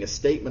as being a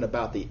statement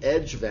about the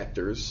edge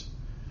vectors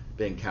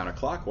being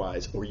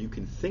counterclockwise, or you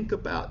can think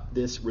about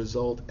this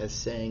result as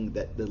saying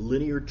that the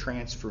linear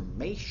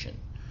transformation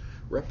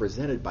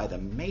represented by the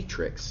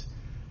matrix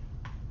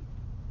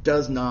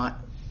does not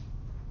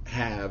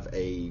have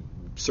a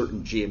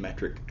certain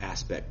geometric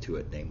aspect to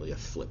it, namely a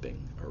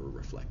flipping or a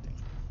reflecting.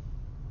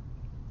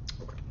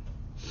 Okay.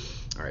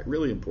 All right,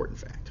 really important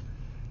fact.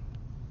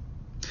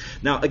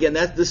 Now, again,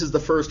 this is the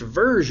first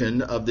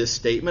version of this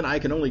statement. I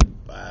can only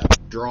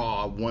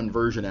draw one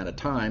version at a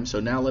time. So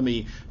now let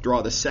me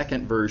draw the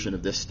second version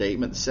of this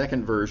statement. The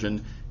second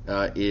version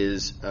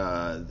is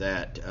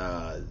that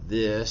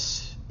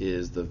this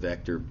is the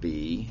vector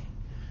B,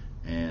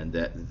 and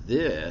that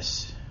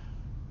this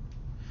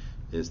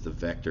is the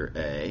vector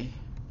A.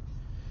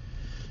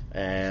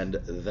 And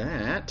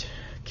that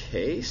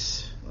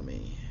case,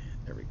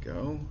 there we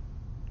go.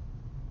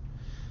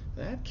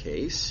 That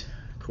case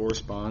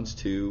corresponds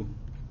to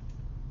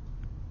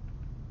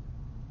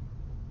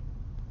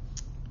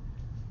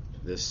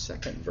this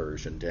second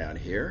version down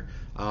here.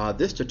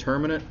 This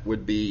determinant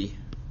would be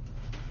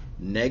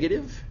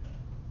negative.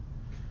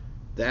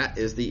 That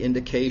is the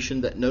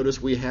indication that,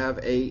 notice, we have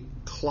a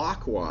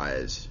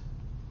clockwise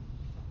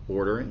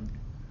ordering.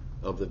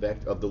 of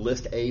the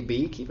list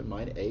AB. Keep in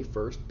mind A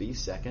first, B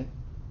second,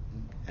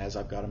 as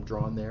I've got them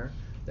drawn there.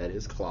 That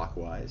is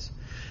clockwise.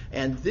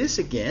 And this,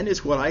 again,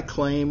 is what I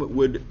claim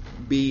would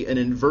be an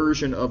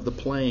inversion of the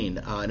plane.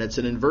 And it's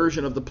an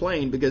inversion of the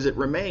plane because it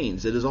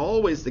remains. It is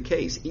always the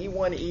case.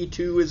 E1,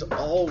 E2 is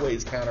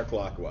always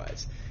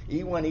counterclockwise.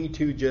 E1,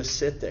 E2 just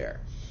sit there.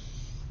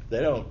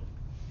 They don't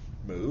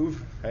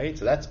move, right?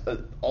 So that's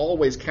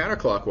always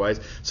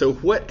counterclockwise. So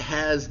what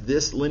has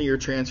this linear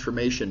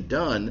transformation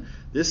done?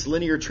 This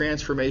linear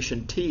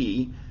transformation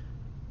T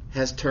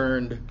has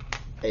turned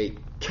a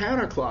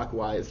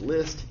counterclockwise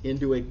list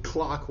into a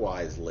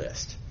clockwise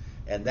list.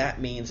 And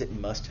that means it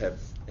must have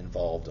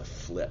involved a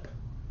flip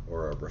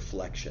or a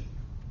reflection.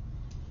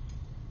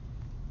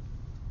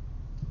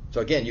 So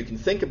again, you can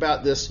think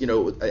about this,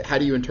 how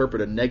do you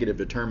interpret a negative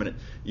determinant?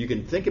 You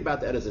can think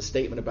about that as a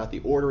statement about the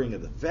ordering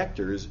of the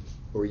vectors,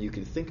 or you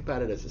can think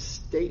about it as a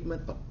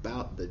statement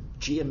about the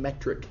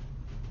geometric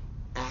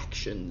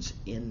actions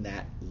in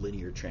that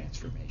linear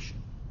transformation.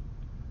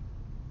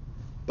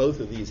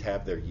 Both of these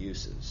have their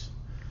uses.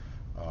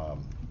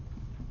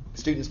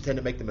 Students tend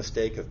to make the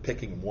mistake of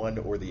picking one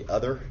or the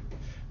other.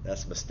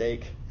 That's a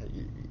mistake.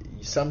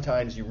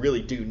 Sometimes you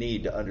really do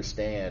need to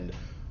understand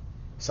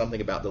something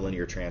about the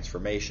linear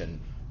transformation,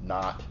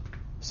 not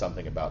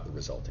something about the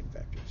resulting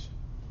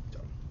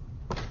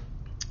vectors.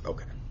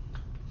 Okay.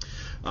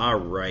 All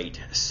right.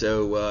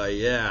 So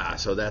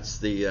so that's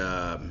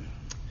the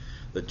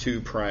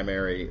two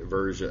primary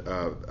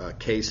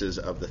cases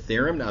of the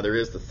theorem. Now there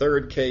is the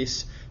third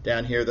case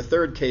down here. The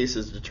third case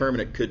is the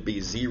determinant could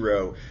be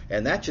 0,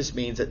 and that just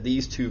means that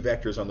these two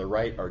vectors on the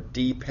right are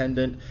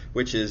dependent,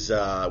 which is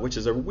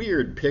a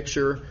weird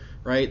picture,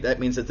 right? That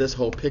means that this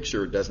whole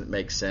picture doesn't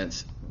make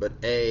sense. But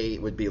A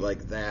would be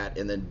like that,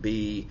 and then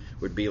B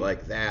would be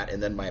like that,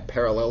 and then my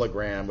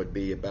parallelogram would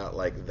be about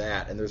like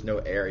that, and there's no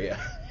area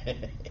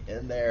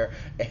in there,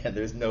 and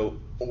there's no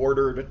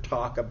order to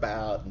talk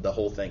about, and the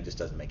whole thing just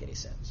doesn't make any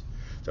sense.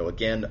 So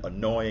again,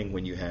 annoying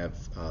when you have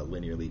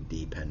linearly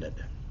dependent.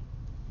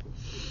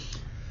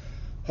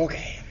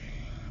 Okay.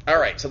 All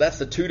right, so that's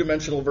the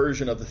two-dimensional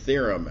version of the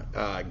theorem.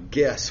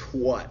 Guess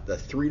what? The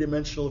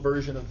three-dimensional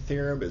version of the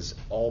theorem is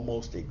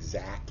almost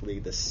exactly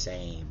the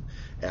same.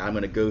 And I'm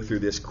going to go through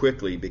this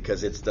quickly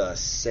because it's the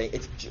same.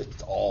 It's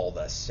just all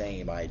the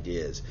same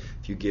ideas.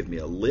 If you give me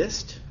a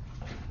list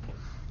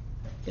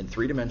in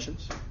 3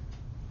 dimensions,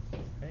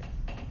 okay,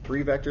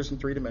 3 vectors in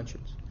 3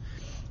 dimensions,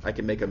 I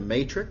can make a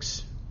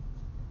matrix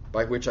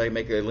by which I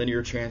make a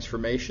linear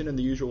transformation in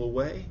the usual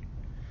way,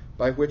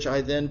 by which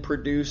I then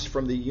produce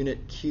from the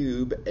unit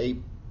cube a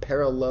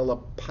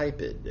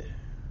parallelepiped.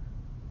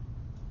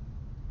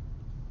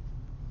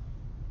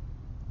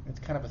 It's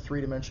kind of a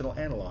 3-dimensional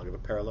analog of a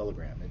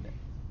parallelogram, isn't it?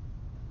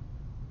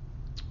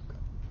 Okay.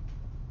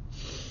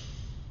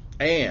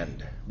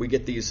 And we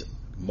get these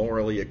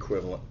morally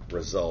equivalent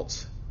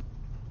results.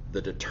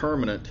 The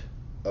determinant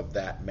of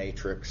that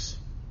matrix,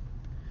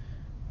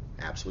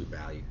 absolute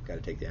value, got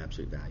to take the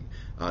absolute value,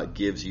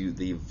 gives you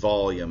the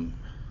volume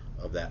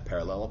of that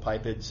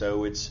parallelepiped.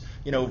 So it's,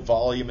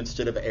 volume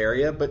instead of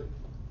area, but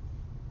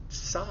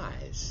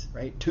size,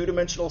 right?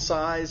 2-dimensional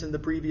size in the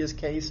previous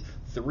case,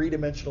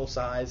 3-dimensional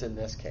size in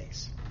this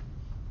case.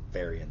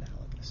 Very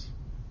analogous.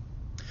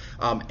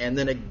 And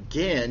then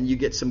again, you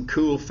get some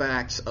cool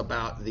facts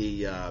about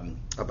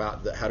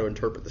how to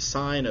interpret the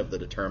sign of the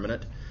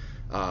determinant.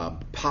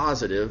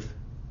 Positive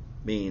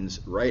means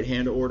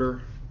right-hand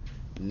order.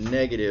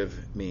 Negative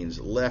means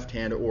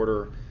left-hand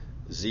order.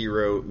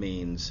 0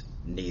 means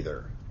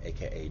neither,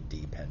 aka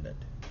dependent.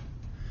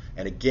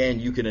 And again,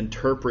 you can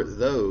interpret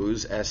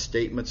those as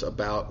statements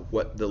about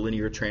what the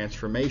linear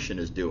transformation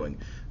is doing.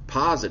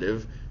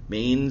 Positive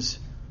means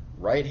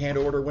right-hand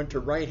order went to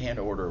right-hand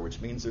order, which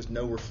means there's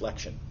no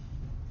reflection.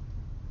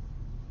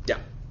 Yeah.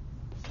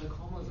 So the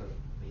commas are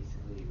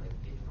basically like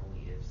if and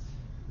only ifs,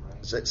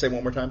 right? Say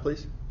one more time,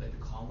 please. Like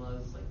the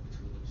commas, like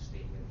between each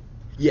statement.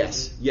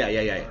 Yes. Yeah.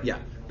 If and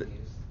only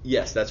ifs.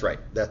 Yes, that's right.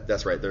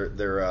 That's right.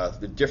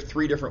 They're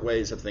 3 different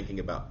ways of thinking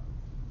about,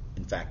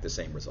 in fact, the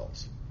same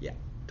results. Yeah,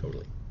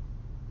 totally.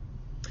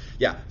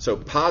 Yeah, so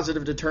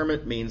positive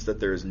determinant means that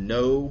there's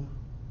no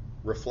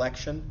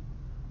reflection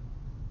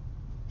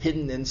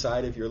hidden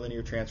inside of your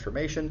linear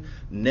transformation.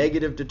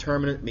 Negative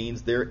determinant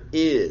means there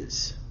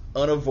is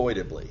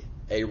unavoidably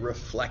a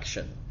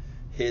reflection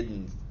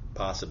hidden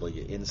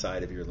possibly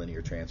inside of your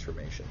linear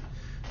transformation.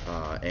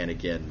 And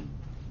again,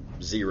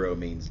 0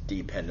 means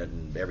dependent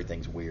and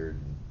everything's weird.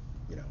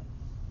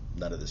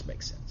 None of this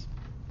makes sense.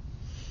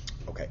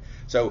 Okay,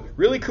 so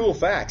really cool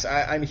facts.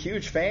 I'm a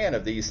huge fan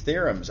of these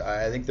theorems.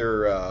 I think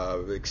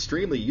they're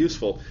extremely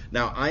useful.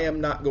 Now, I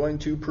am not going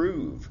to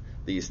prove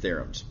these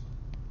theorems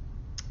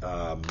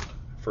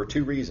for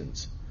 2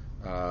 reasons.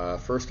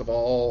 First of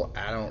all,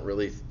 I don't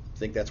really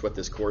think that's what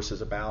this course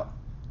is about,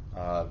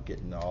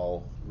 getting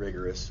all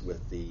rigorous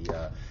with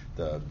the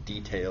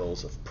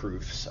details of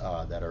proofs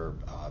that are,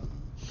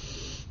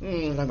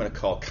 I'm going to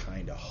call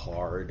kind of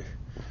hard.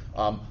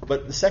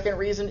 But the second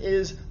reason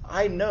is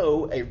I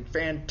know a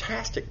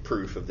fantastic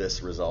proof of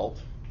this result,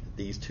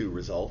 these 2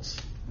 results,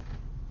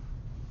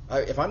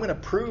 if I'm going to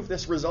prove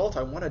this result,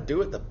 I want to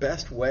do it the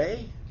best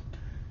way.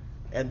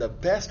 And the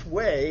best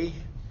way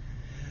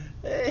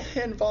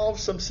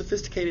involves some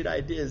sophisticated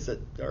ideas that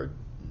are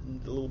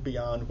a little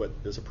beyond what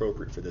is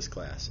appropriate for this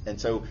class.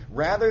 And so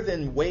rather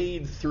than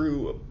wade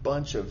through a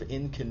bunch of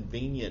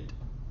inconvenient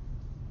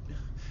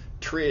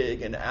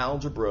trig and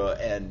algebra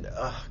and,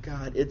 oh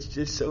God, it's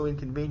just so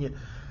inconvenient,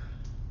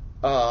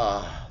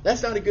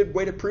 that's not a good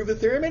way to prove a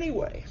theorem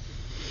anyway.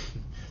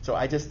 So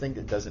I just think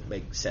it doesn't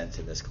make sense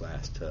in this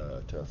class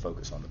to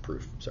focus on the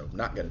proof. So I'm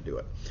not going to do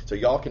it. So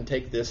y'all can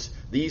take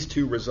these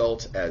two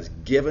results as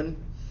given.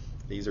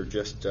 These are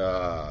just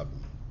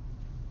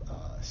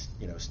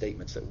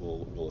statements that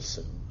we'll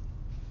assume.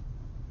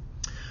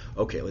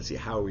 Okay, let's see.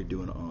 How are we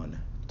doing on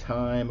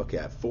time? Okay,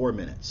 I have 4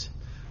 minutes.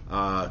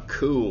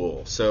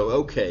 Cool. So,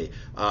 okay.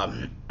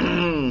 Again,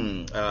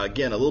 a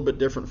little bit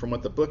different from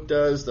what the book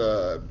does.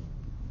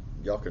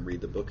 Y'all can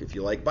read the book if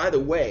you like. By the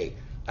way,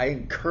 I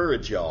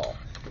encourage y'all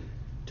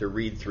to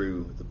read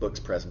through the book's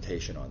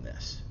presentation on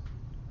this.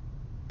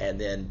 And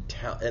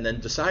then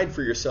decide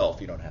for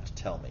yourself. You don't have to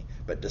tell me.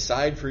 But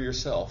decide for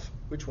yourself,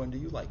 which one do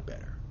you like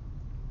better?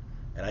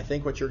 And I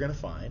think what you're going to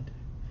find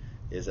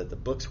is that the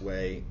book's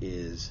way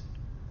is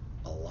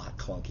a lot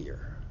clunkier,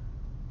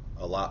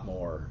 a lot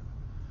more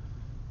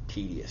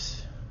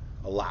tedious,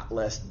 a lot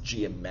less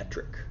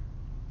geometric,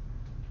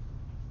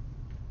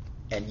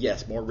 and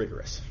yes, more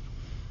rigorous.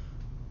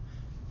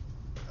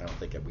 I don't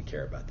think we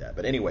care about that.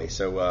 But anyway,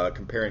 so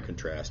compare and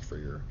contrast for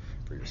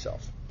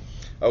yourself.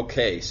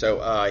 Okay,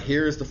 so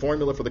here's the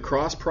formula for the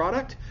cross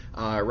product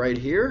right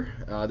here.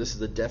 This is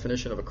the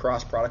definition of a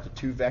cross product of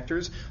two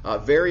vectors.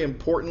 Very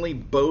importantly,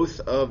 both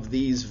of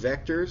these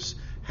vectors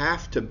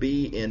have to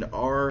be in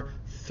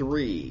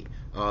R3.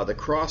 The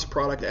cross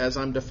product, as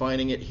I'm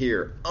defining it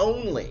here,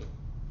 only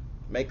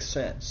makes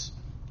sense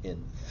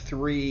in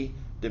 3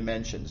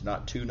 dimensions,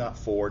 not 2, not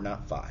 4,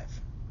 not 5.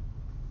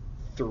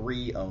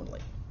 3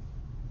 only.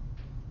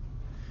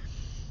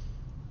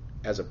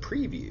 As a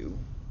preview,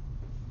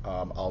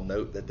 I'll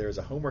note that there's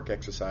a homework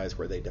exercise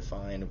where they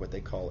define what they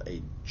call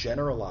a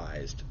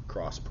generalized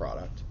cross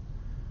product,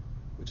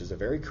 which is a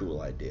very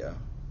cool idea,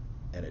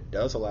 and it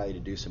does allow you to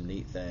do some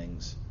neat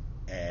things.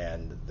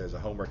 And there's a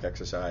homework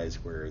exercise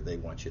where they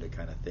want you to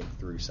kind of think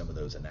through some of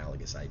those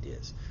analogous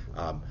ideas.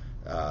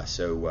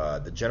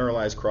 So the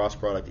generalized cross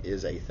product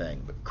is a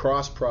thing, but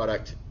cross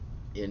product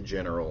in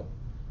general,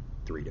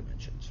 3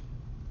 dimensions.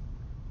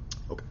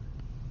 Okay.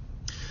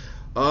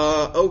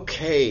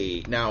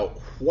 Okay, now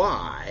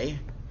why,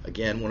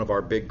 again, one of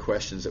our big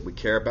questions that we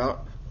care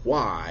about,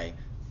 why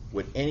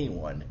would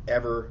anyone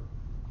ever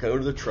go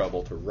to the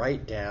trouble to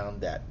write down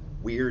that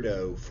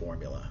weirdo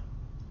formula?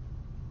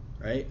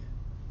 Right?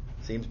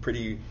 Seems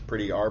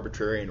pretty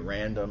arbitrary and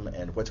random,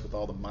 and what's with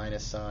all the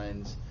minus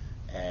signs,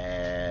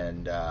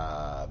 and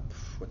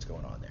what's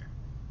going on there?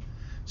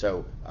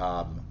 So it's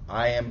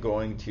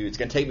going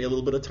to take me a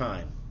little bit of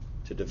time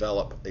to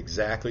develop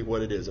exactly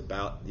what it is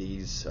about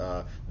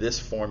this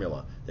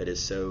formula that is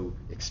so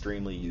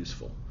extremely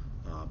useful.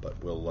 But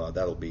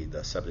that'll be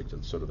the subject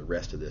of sort of the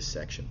rest of this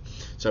section.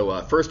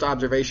 So first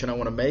observation I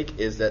want to make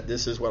is that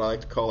this is what I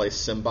like to call a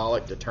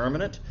symbolic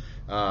determinant.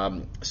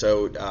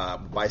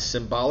 By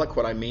symbolic,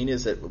 what I mean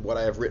is that what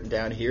I have written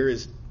down here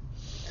is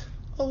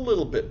a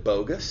little bit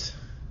bogus,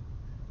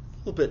 a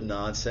little bit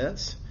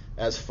nonsense,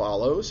 as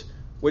follows.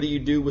 What do you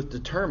do with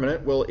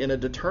determinant? Well, in a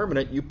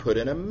determinant, you put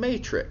in a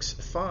matrix.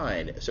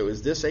 Fine. So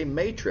is this a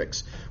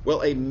matrix?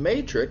 Well, a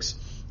matrix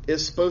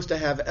is supposed to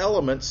have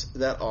elements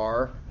that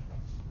are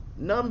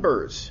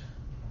numbers.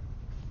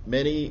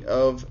 Many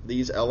of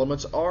these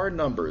elements are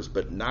numbers,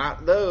 but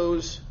not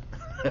those.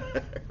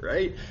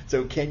 Right?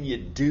 So can you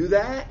do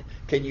that?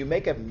 Can you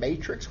make a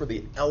matrix where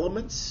the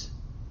elements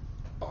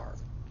are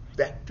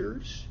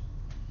vectors?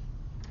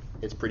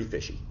 It's pretty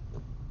fishy.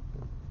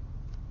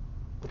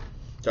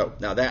 So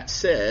now that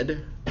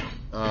said,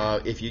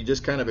 if you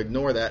just kind of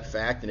ignore that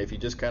fact, and if you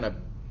just kind of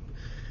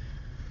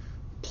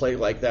play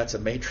like that's a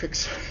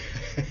matrix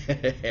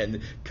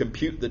and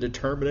compute the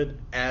determinant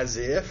as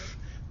if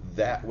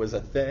that was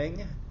a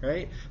thing,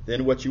 right?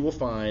 Then what you will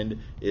find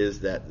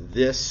is that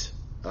this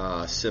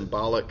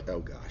symbolic, oh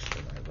gosh,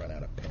 did I run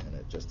out of pen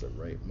at just the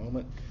right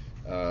moment?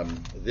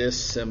 This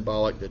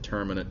symbolic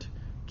determinant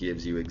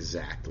gives you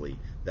exactly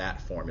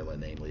that formula,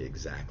 namely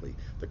exactly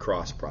the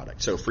cross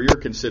product. So for your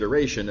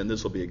consideration, and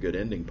this will be a good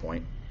ending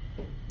point,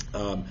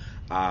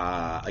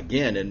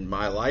 again, in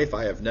my life,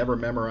 I have never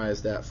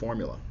memorized that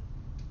formula.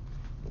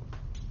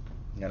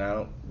 And I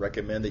don't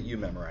recommend that you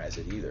memorize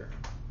it either,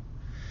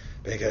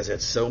 because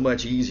it's so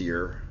much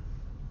easier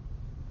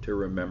to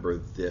remember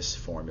this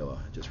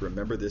formula. Just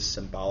remember this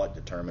symbolic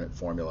determinant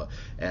formula.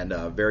 And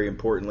very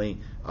importantly,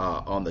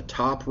 on the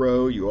top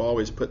row, you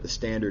always put the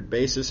standard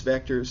basis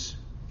vectors.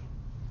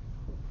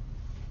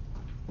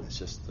 It's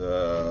just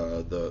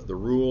the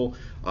rule.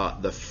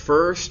 The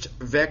first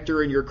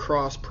vector in your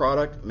cross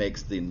product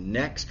makes the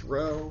next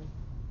row,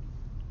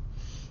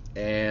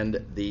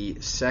 and the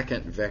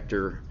second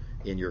vector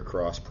in your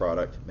cross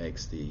product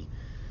makes the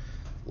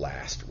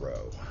last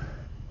row.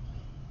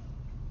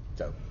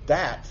 So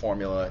that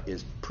formula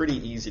is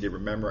pretty easy to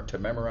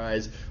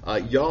memorize.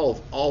 Y'all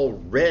have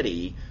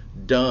already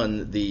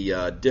done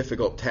the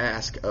difficult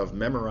task of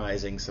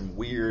memorizing some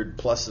weird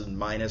plus and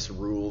minus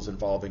rules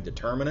involving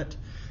determinant,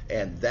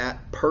 and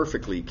that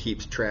perfectly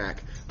keeps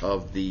track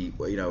of the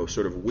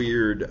sort of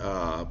weird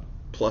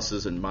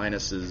pluses and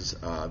minuses,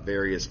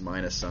 various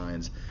minus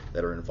signs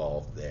that are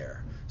involved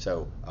there.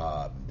 So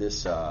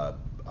this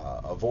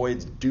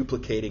avoids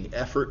duplicating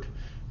effort.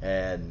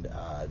 And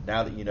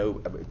now that you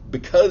know,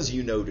 because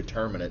you know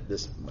determinant,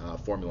 this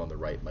formula on the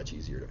right, much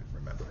easier to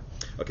remember.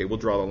 Okay, we'll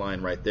draw the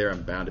line right there.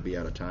 I'm bound to be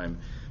out of time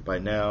by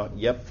now.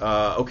 Yep.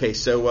 Okay,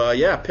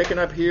 so picking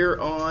up here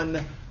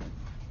on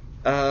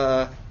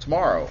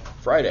tomorrow,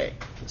 Friday.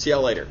 See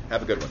y'all later.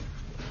 Have a good one.